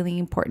was really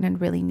important and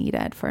really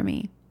needed for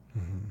me.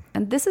 Mm-hmm.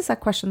 And this is a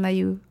question that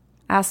you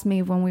asked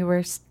me when we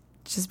were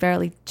just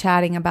barely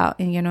chatting about,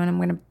 and and I'm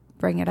going to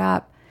bring it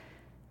up,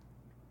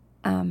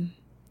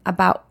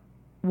 about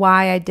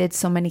why I did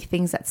so many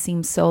things that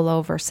seem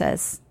solo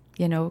versus,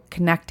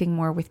 connecting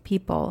more with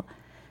people.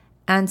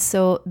 And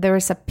so there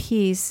is a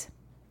piece,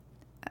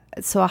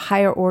 so a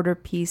higher order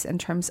piece in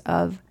terms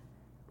of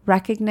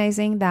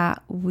recognizing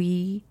that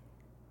we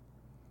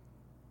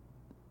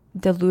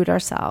delude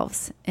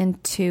ourselves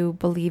into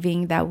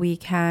believing that we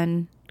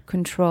can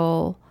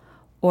control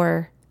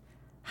or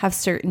have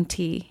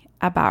certainty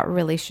about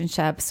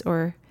relationships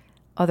or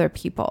other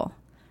people.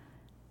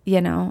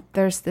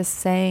 There's this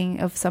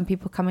saying of some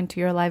people come into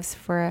your lives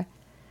for a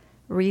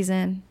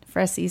reason, for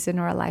a season,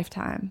 or a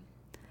lifetime.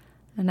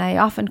 And I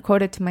often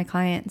quote it to my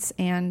clients,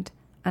 and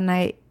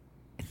I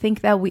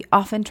think that we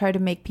often try to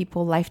make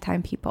people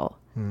lifetime people.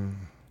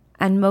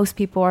 And most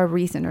people are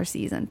reason or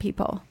season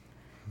people.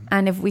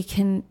 And if we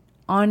can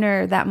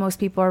honor that most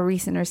people are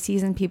reason or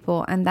season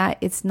people, and that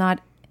it's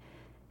not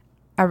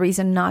a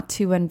reason not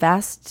to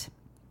invest,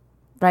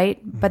 right?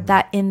 But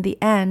that in the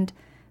end,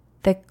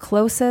 the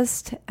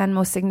closest and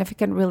most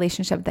significant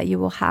relationship that you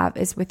will have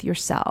is with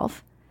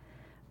yourself,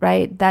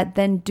 right? That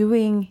then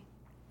doing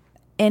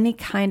any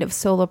kind of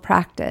solo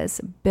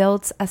practice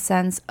builds a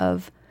sense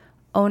of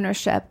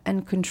ownership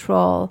and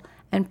control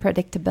and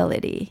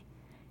predictability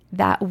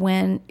that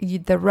when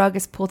the rug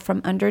is pulled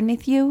from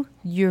underneath you,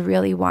 you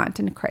really want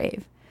and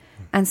crave.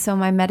 And so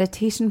my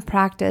meditation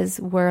practice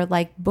were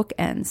like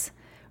bookends,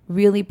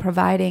 really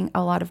providing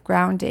a lot of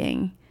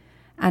grounding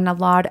and a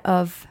lot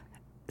of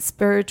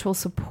spiritual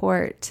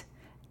support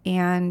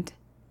and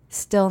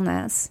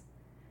stillness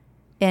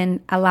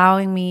in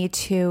allowing me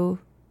to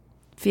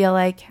feel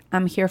like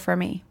I'm here for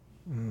me.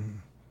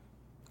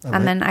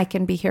 And then I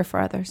can be here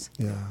for others.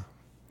 Yeah.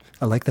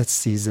 I like that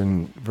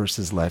season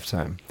versus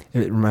lifetime.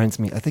 It reminds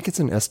me, I think it's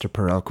an Esther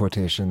Perel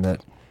quotation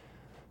that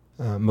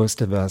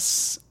most of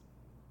us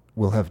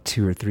will have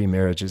 2 or 3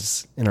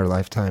 marriages in our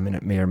lifetime, and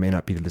it may or may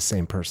not be the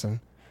same person.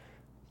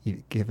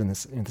 Given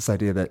this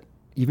idea that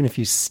even if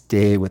you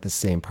stay with the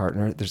same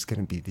partner, there's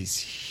going to be these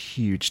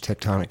huge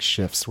tectonic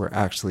shifts where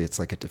actually it's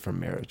like a different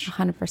marriage.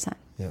 100%.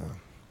 Yeah.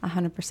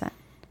 100%.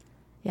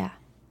 Yeah.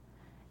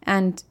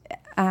 And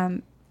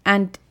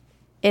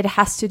it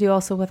has to do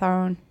also with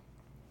our own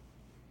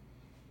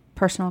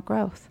personal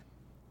growth,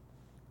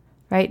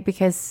 right?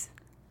 Because,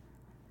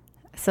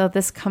 so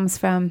this comes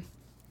from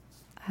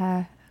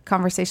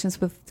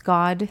Conversations with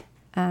God,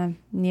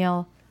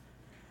 Neil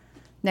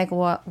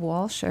Nagel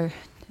Walsh, or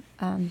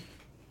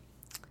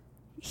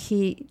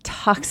he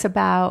talks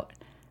about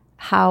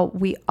how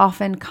we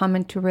often come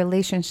into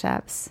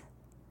relationships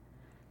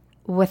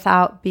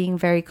without being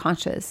very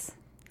conscious.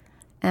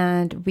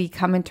 And we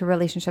come into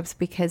relationships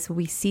because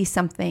we see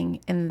something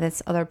in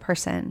this other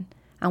person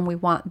and we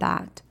want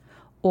that.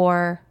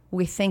 Or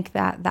we think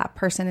that that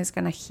person is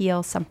going to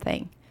heal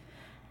something.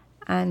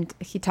 And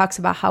he talks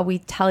about how we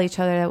tell each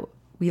other that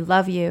we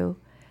love you,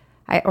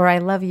 I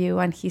love you.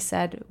 And he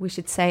said, we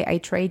should say, I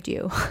trade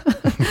you.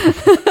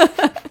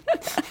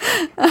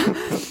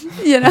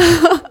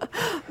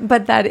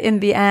 But that in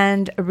the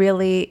end,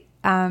 really,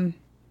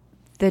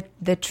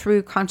 the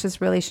true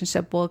conscious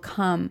relationship will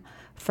come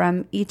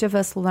from each of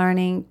us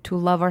learning to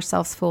love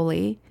ourselves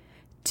fully,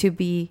 to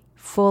be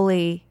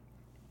fully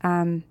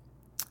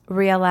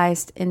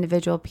realized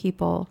individual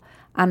people,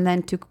 and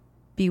then to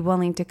be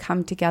willing to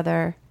come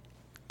together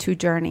to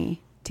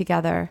journey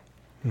together,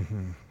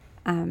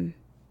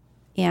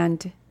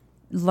 and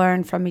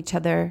learn from each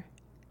other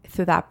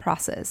through that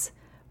process,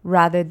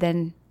 rather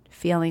than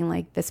feeling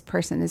like this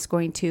person is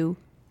going to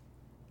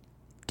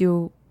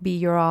be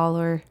your all,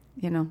 or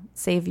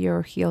save you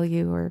or heal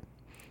you or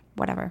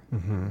whatever.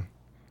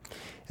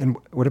 And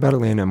what about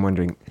Elena? I'm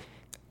wondering,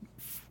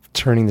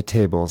 turning the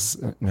tables,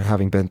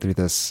 having been through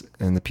this,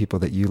 and the people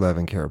that you love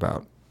and care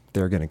about,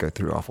 they're going to go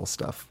through awful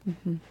stuff.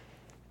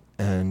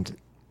 And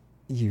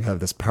you have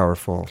this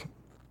powerful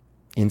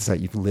insight.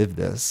 You've lived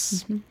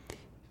this.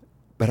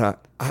 But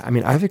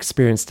I've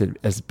experienced it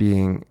as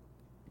being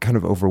kind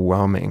of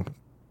overwhelming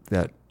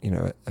that,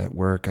 at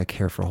work, I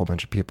care for a whole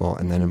bunch of people.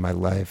 And then in my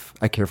life,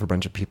 I care for a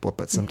bunch of people.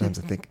 But sometimes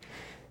I think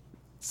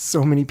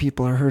so many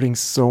people are hurting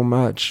so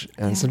much.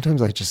 And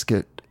sometimes I just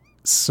get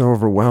so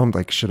overwhelmed.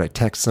 Like, should I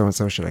text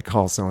so-and-so? Should I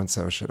call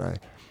so-and-so? Should I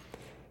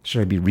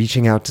be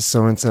reaching out to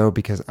so-and-so?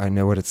 Because I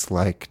know what it's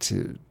like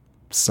to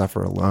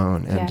suffer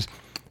alone. And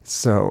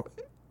so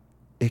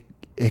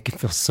it can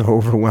feel so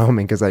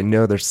overwhelming, because I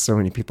know there's so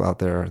many people out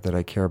there that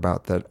I care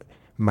about that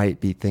might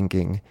be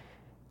thinking,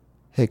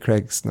 hey,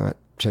 Craig's not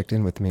checked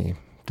in with me.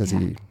 Does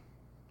he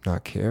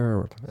not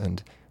care?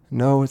 And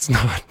no, it's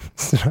not.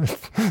 It's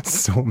not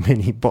so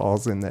many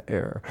balls in the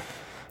air.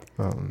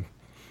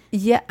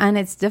 Yeah, and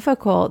it's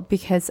difficult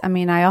because,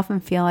 I often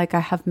feel like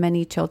I have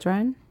many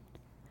children.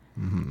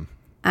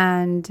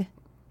 And,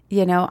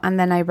 and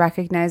then I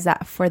recognize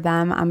that for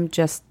them, I'm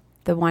just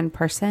the one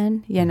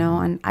person,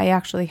 and I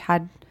actually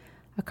had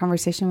a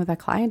conversation with a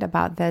client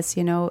about this,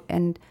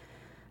 and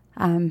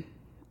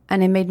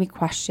And it made me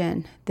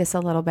question this a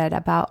little bit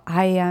about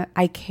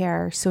I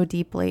care so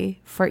deeply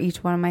for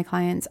each one of my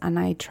clients, and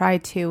I try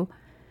to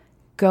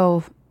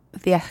go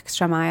the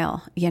extra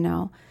mile,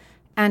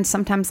 and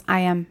sometimes I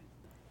am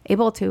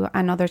able to,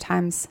 and other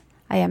times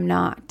I am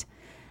not.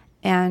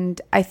 And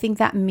I think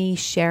that me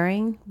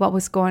sharing what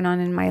was going on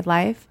in my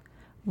life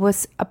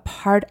was a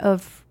part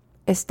of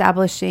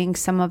establishing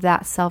some of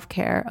that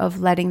self-care, of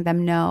letting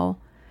them know,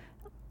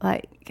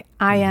 like,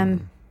 I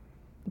am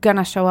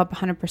gonna show up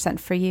 100%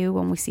 for you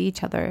when we see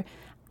each other.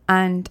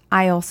 And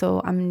I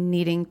also am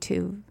needing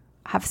to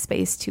have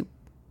space to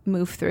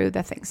move through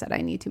the things that I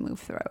need to move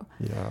through.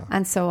 Yeah.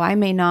 And so I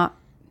may not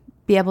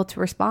be able to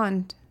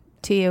respond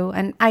to you.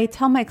 And I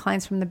tell my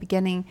clients from the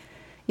beginning,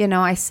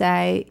 I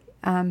say,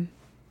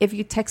 if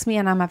you text me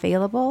and I'm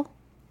available,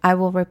 I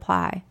will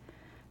reply.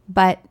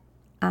 But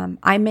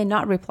I may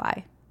not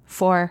reply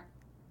for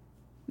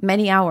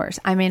many hours.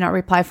 I may not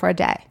reply for a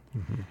day.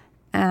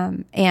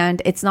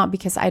 And it's not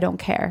because I don't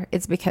care.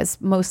 It's because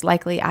most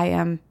likely I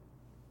am,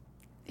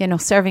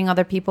 serving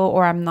other people,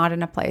 or I'm not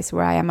in a place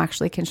where I am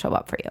actually can show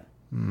up for you.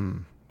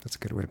 That's a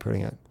good way of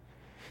putting it.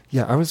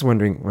 Yeah, I was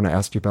wondering when I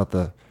asked you about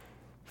the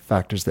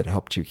factors that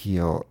helped you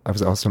heal, I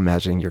was also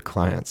imagining your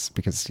clients,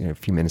 because a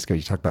few minutes ago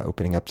you talked about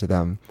opening up to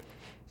them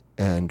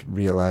and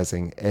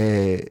realizing,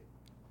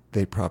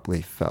 they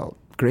probably felt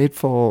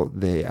grateful.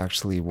 They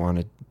actually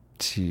wanted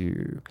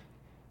to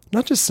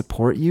not just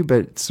support you,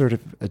 but sort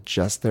of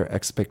adjust their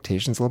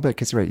expectations a little bit,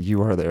 because you're right,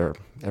 you are their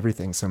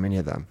everything, so many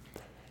of them.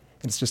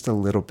 And it's just a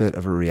little bit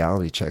of a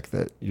reality check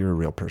that you're a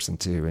real person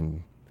too.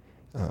 And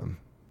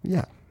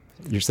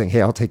you're saying,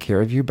 hey, I'll take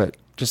care of you, but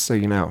just so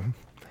you know,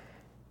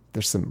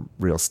 there's some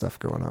real stuff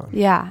going on.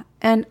 Yeah.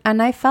 And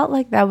I felt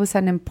like that was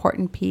an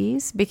important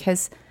piece,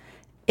 because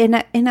in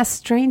a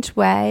strange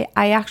way,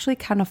 I actually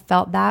kind of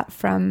felt that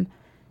from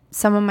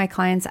some of my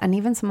clients and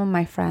even some of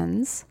my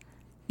friends,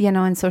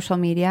 in social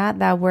media,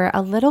 that were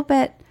a little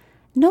bit,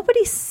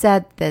 nobody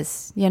said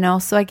this,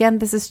 So again,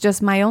 this is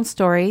just my own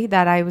story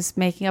that I was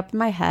making up in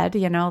my head,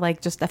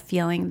 like just a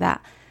feeling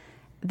that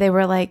they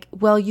were like,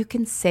 well, you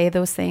can say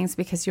those things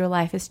because your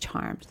life is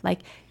charmed.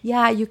 Like,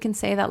 yeah, you can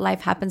say that life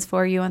happens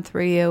for you and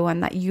through you,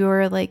 and that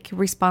you're like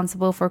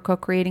responsible for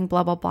co-creating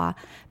blah, blah, blah,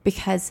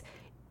 because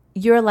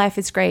your life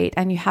is great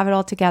and you have it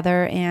all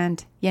together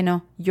and,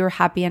 you're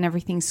happy and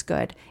everything's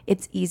good.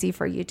 It's easy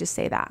for you to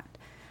say that.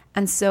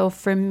 And so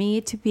for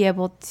me to be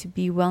able to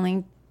be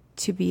willing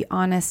to be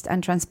honest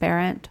and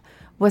transparent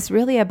was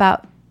really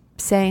about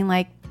saying,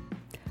 like,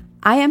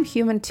 I am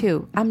human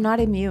too. I'm not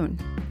immune.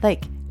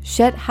 Like,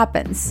 shit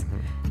happens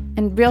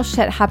and real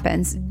shit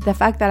happens. The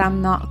fact that I'm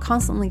not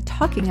constantly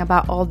talking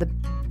about all the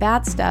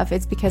bad stuff,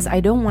 it's because I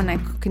don't want to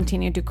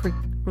continue to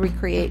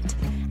recreate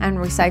and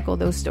recycle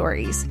those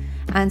stories.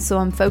 And so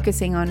I'm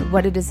focusing on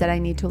what it is that I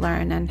need to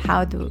learn, and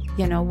how do,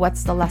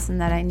 what's the lesson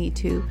that I need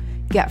to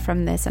get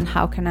from this, and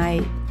how can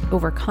I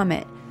overcome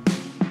it.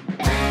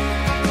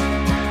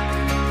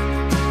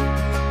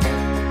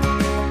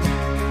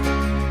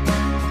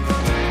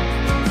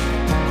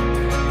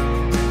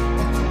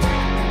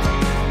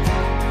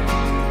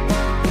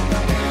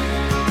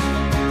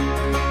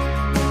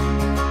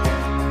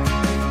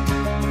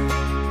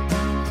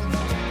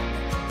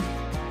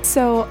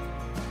 So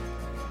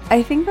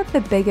I think that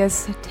the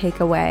biggest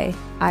takeaway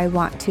I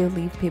want to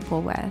leave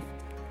people with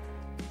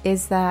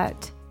is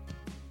that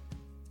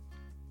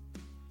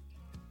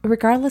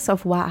regardless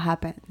of what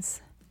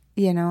happens,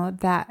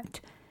 that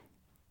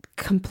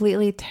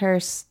completely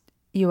tears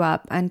you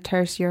up and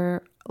tears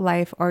your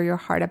life or your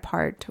heart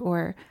apart,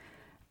 or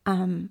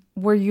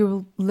where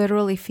you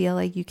literally feel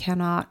like you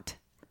cannot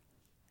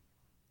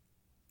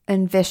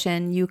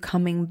envision you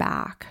coming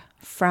back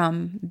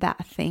from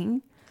that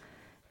thing,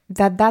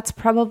 that's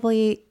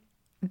probably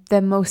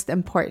the most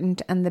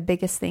important and the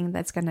biggest thing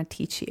that's going to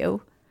teach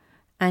you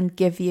and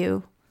give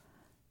you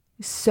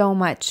so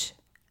much,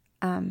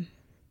 that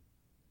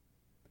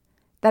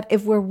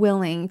if we're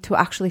willing to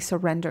actually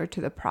surrender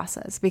to the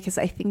process, because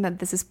I think that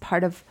this is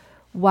part of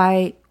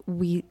why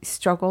we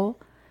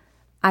struggle.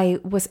 I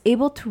was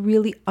able to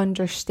really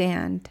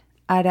understand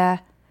at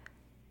a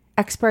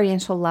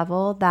experiential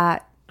level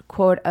that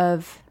quote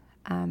of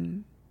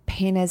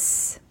pain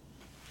is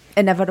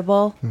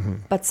inevitable,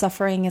 but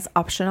suffering is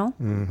optional.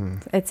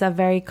 It's a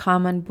very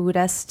common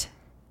Buddhist,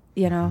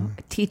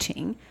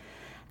 teaching.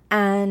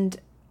 And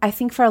I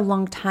think for a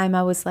long time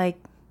I was like,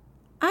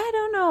 I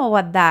don't know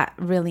what that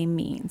really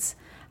means.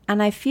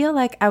 And I feel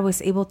like I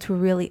was able to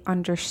really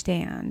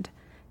understand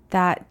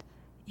that,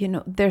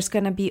 there's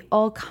going to be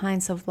all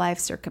kinds of life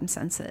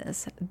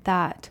circumstances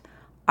that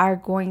are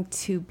going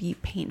to be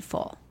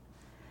painful.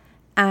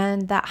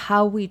 And that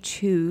how we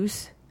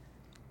choose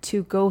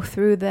to go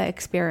through the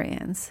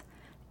experience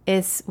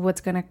is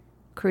what's going to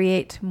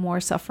create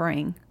more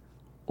suffering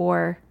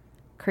or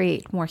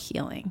create more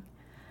healing.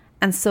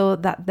 And so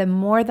that the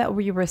more that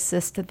we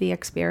resist the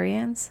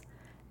experience,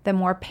 the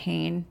more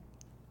pain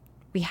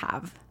we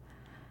have,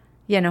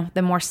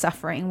 the more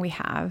suffering we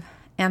have.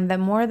 And the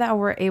more that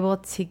we're able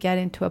to get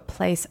into a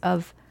place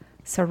of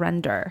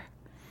surrender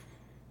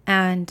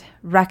and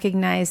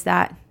recognize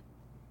that,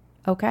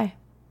 okay,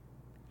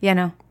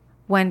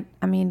 when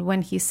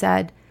he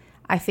said,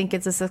 I think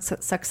it's a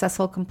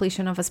successful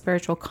completion of a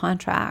spiritual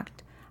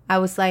contract, I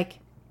was like,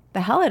 the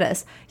hell it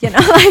is,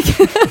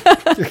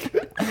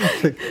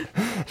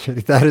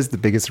 That is the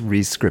biggest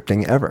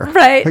re-scripting ever.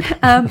 Right.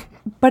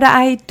 But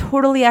I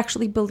totally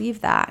actually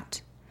believe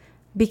that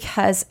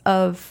because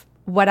of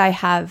what I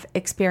have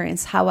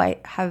experienced, how I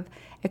have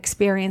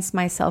experienced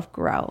myself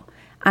grow.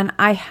 And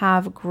I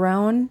have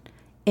grown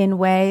in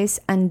ways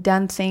and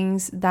done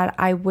things that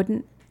I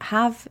wouldn't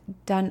have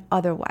done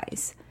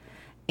otherwise.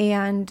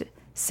 And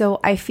so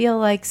I feel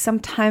like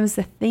sometimes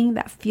the thing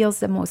that feels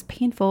the most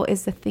painful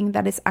is the thing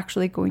that is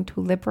actually going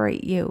to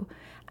liberate you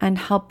and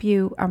help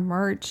you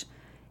emerge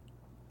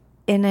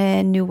in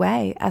a new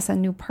way as a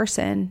new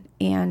person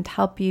and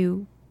help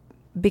you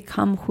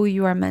become who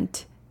you are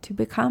meant to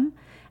become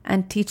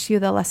and teach you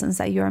the lessons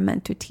that you are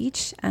meant to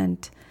teach.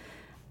 And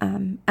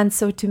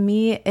so to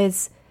me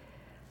it's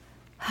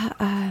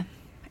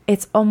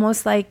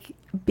almost like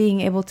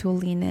being able to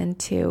lean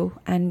into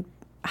and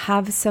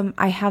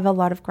I have a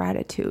lot of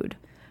gratitude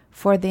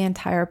for the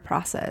entire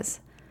process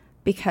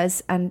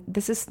because, and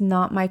this is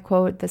not my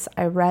quote, this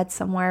I read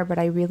somewhere, but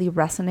I really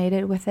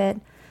resonated with it,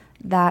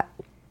 that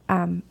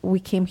we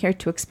came here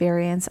to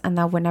experience, and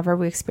that whenever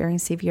we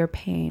experience severe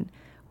pain,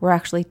 we're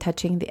actually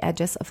touching the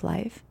edges of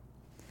life.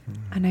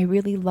 And I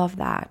really love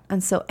that.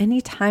 And so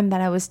anytime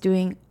that I was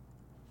doing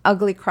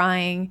ugly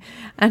crying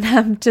and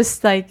I'm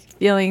just like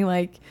feeling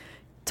like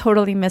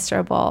totally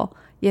miserable,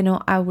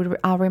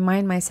 I'll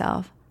remind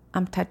myself,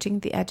 I'm touching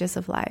the edges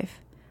of life.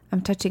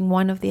 I'm touching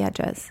one of the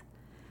edges,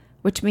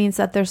 which means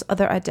that there's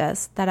other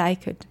edges that I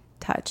could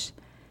touch,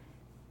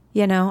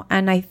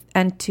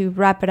 and to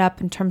wrap it up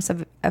in terms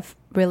of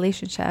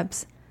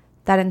relationships,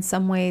 that in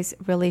some ways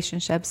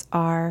relationships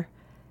are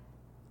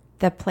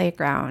the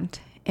playground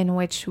in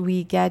which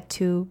we get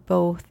to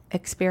both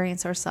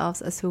experience ourselves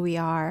as who we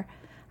are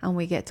and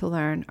we get to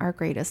learn our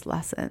greatest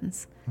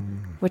lessons,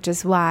 which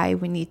is why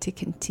we need to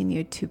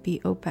continue to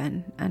be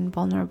open and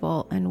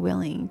vulnerable and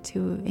willing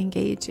to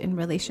engage in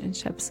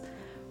relationships,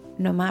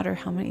 no matter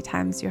how many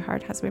times your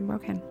heart has been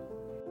broken.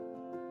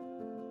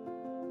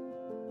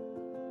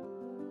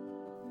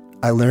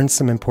 I learned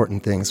some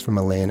important things from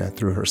Elena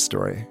through her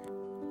story.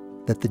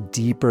 That the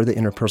deeper the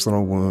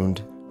interpersonal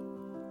wound,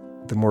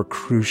 the more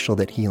crucial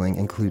that healing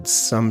includes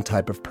some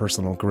type of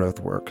personal growth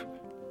work,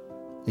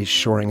 a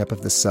shoring up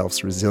of the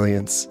self's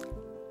resilience,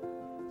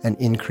 an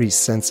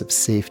increased sense of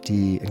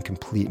safety and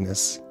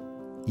completeness,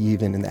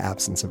 even in the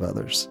absence of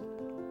others.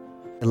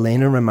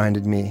 Elena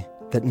reminded me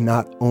that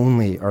not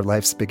only are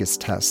life's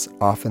biggest tests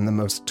often the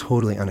most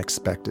totally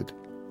unexpected,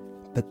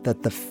 but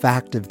that the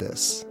fact of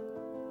this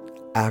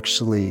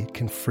actually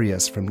can free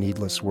us from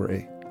needless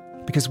worry,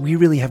 because we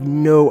really have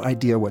no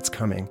idea what's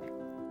coming.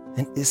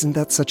 And isn't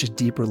that such a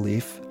deep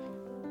relief?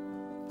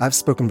 I've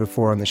spoken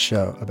before on the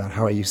show about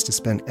how I used to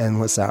spend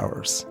endless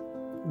hours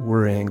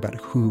worrying about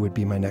who would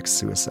be my next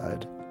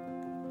suicide.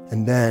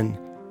 And then,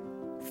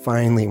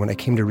 finally, when I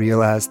came to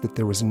realize that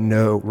there was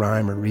no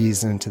rhyme or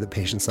reason to the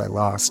patients I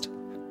lost,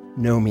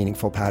 no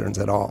meaningful patterns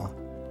at all,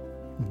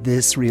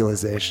 this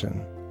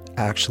realization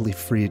actually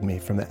freed me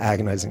from the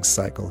agonizing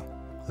cycle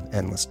of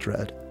endless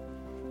dread.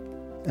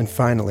 And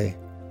finally,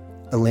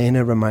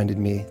 Elena reminded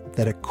me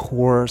that a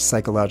core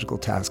psychological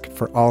task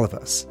for all of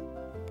us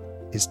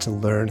is to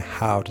learn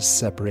how to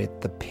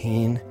separate the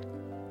pain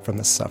from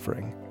the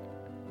suffering.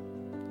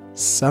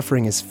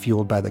 Suffering is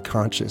fueled by the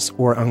conscious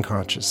or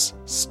unconscious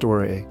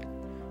story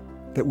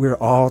that we're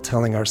all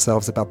telling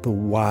ourselves about the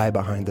why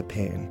behind the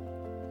pain.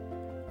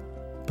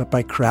 But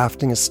by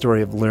crafting a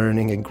story of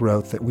learning and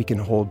growth that we can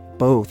hold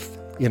both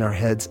in our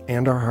heads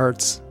and our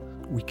hearts,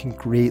 we can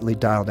greatly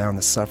dial down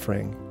the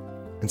suffering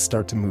and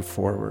start to move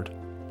forward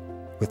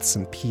with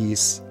some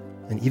peace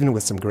and even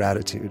with some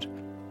gratitude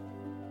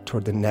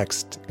toward the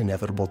next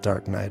inevitable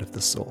dark night of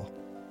the soul.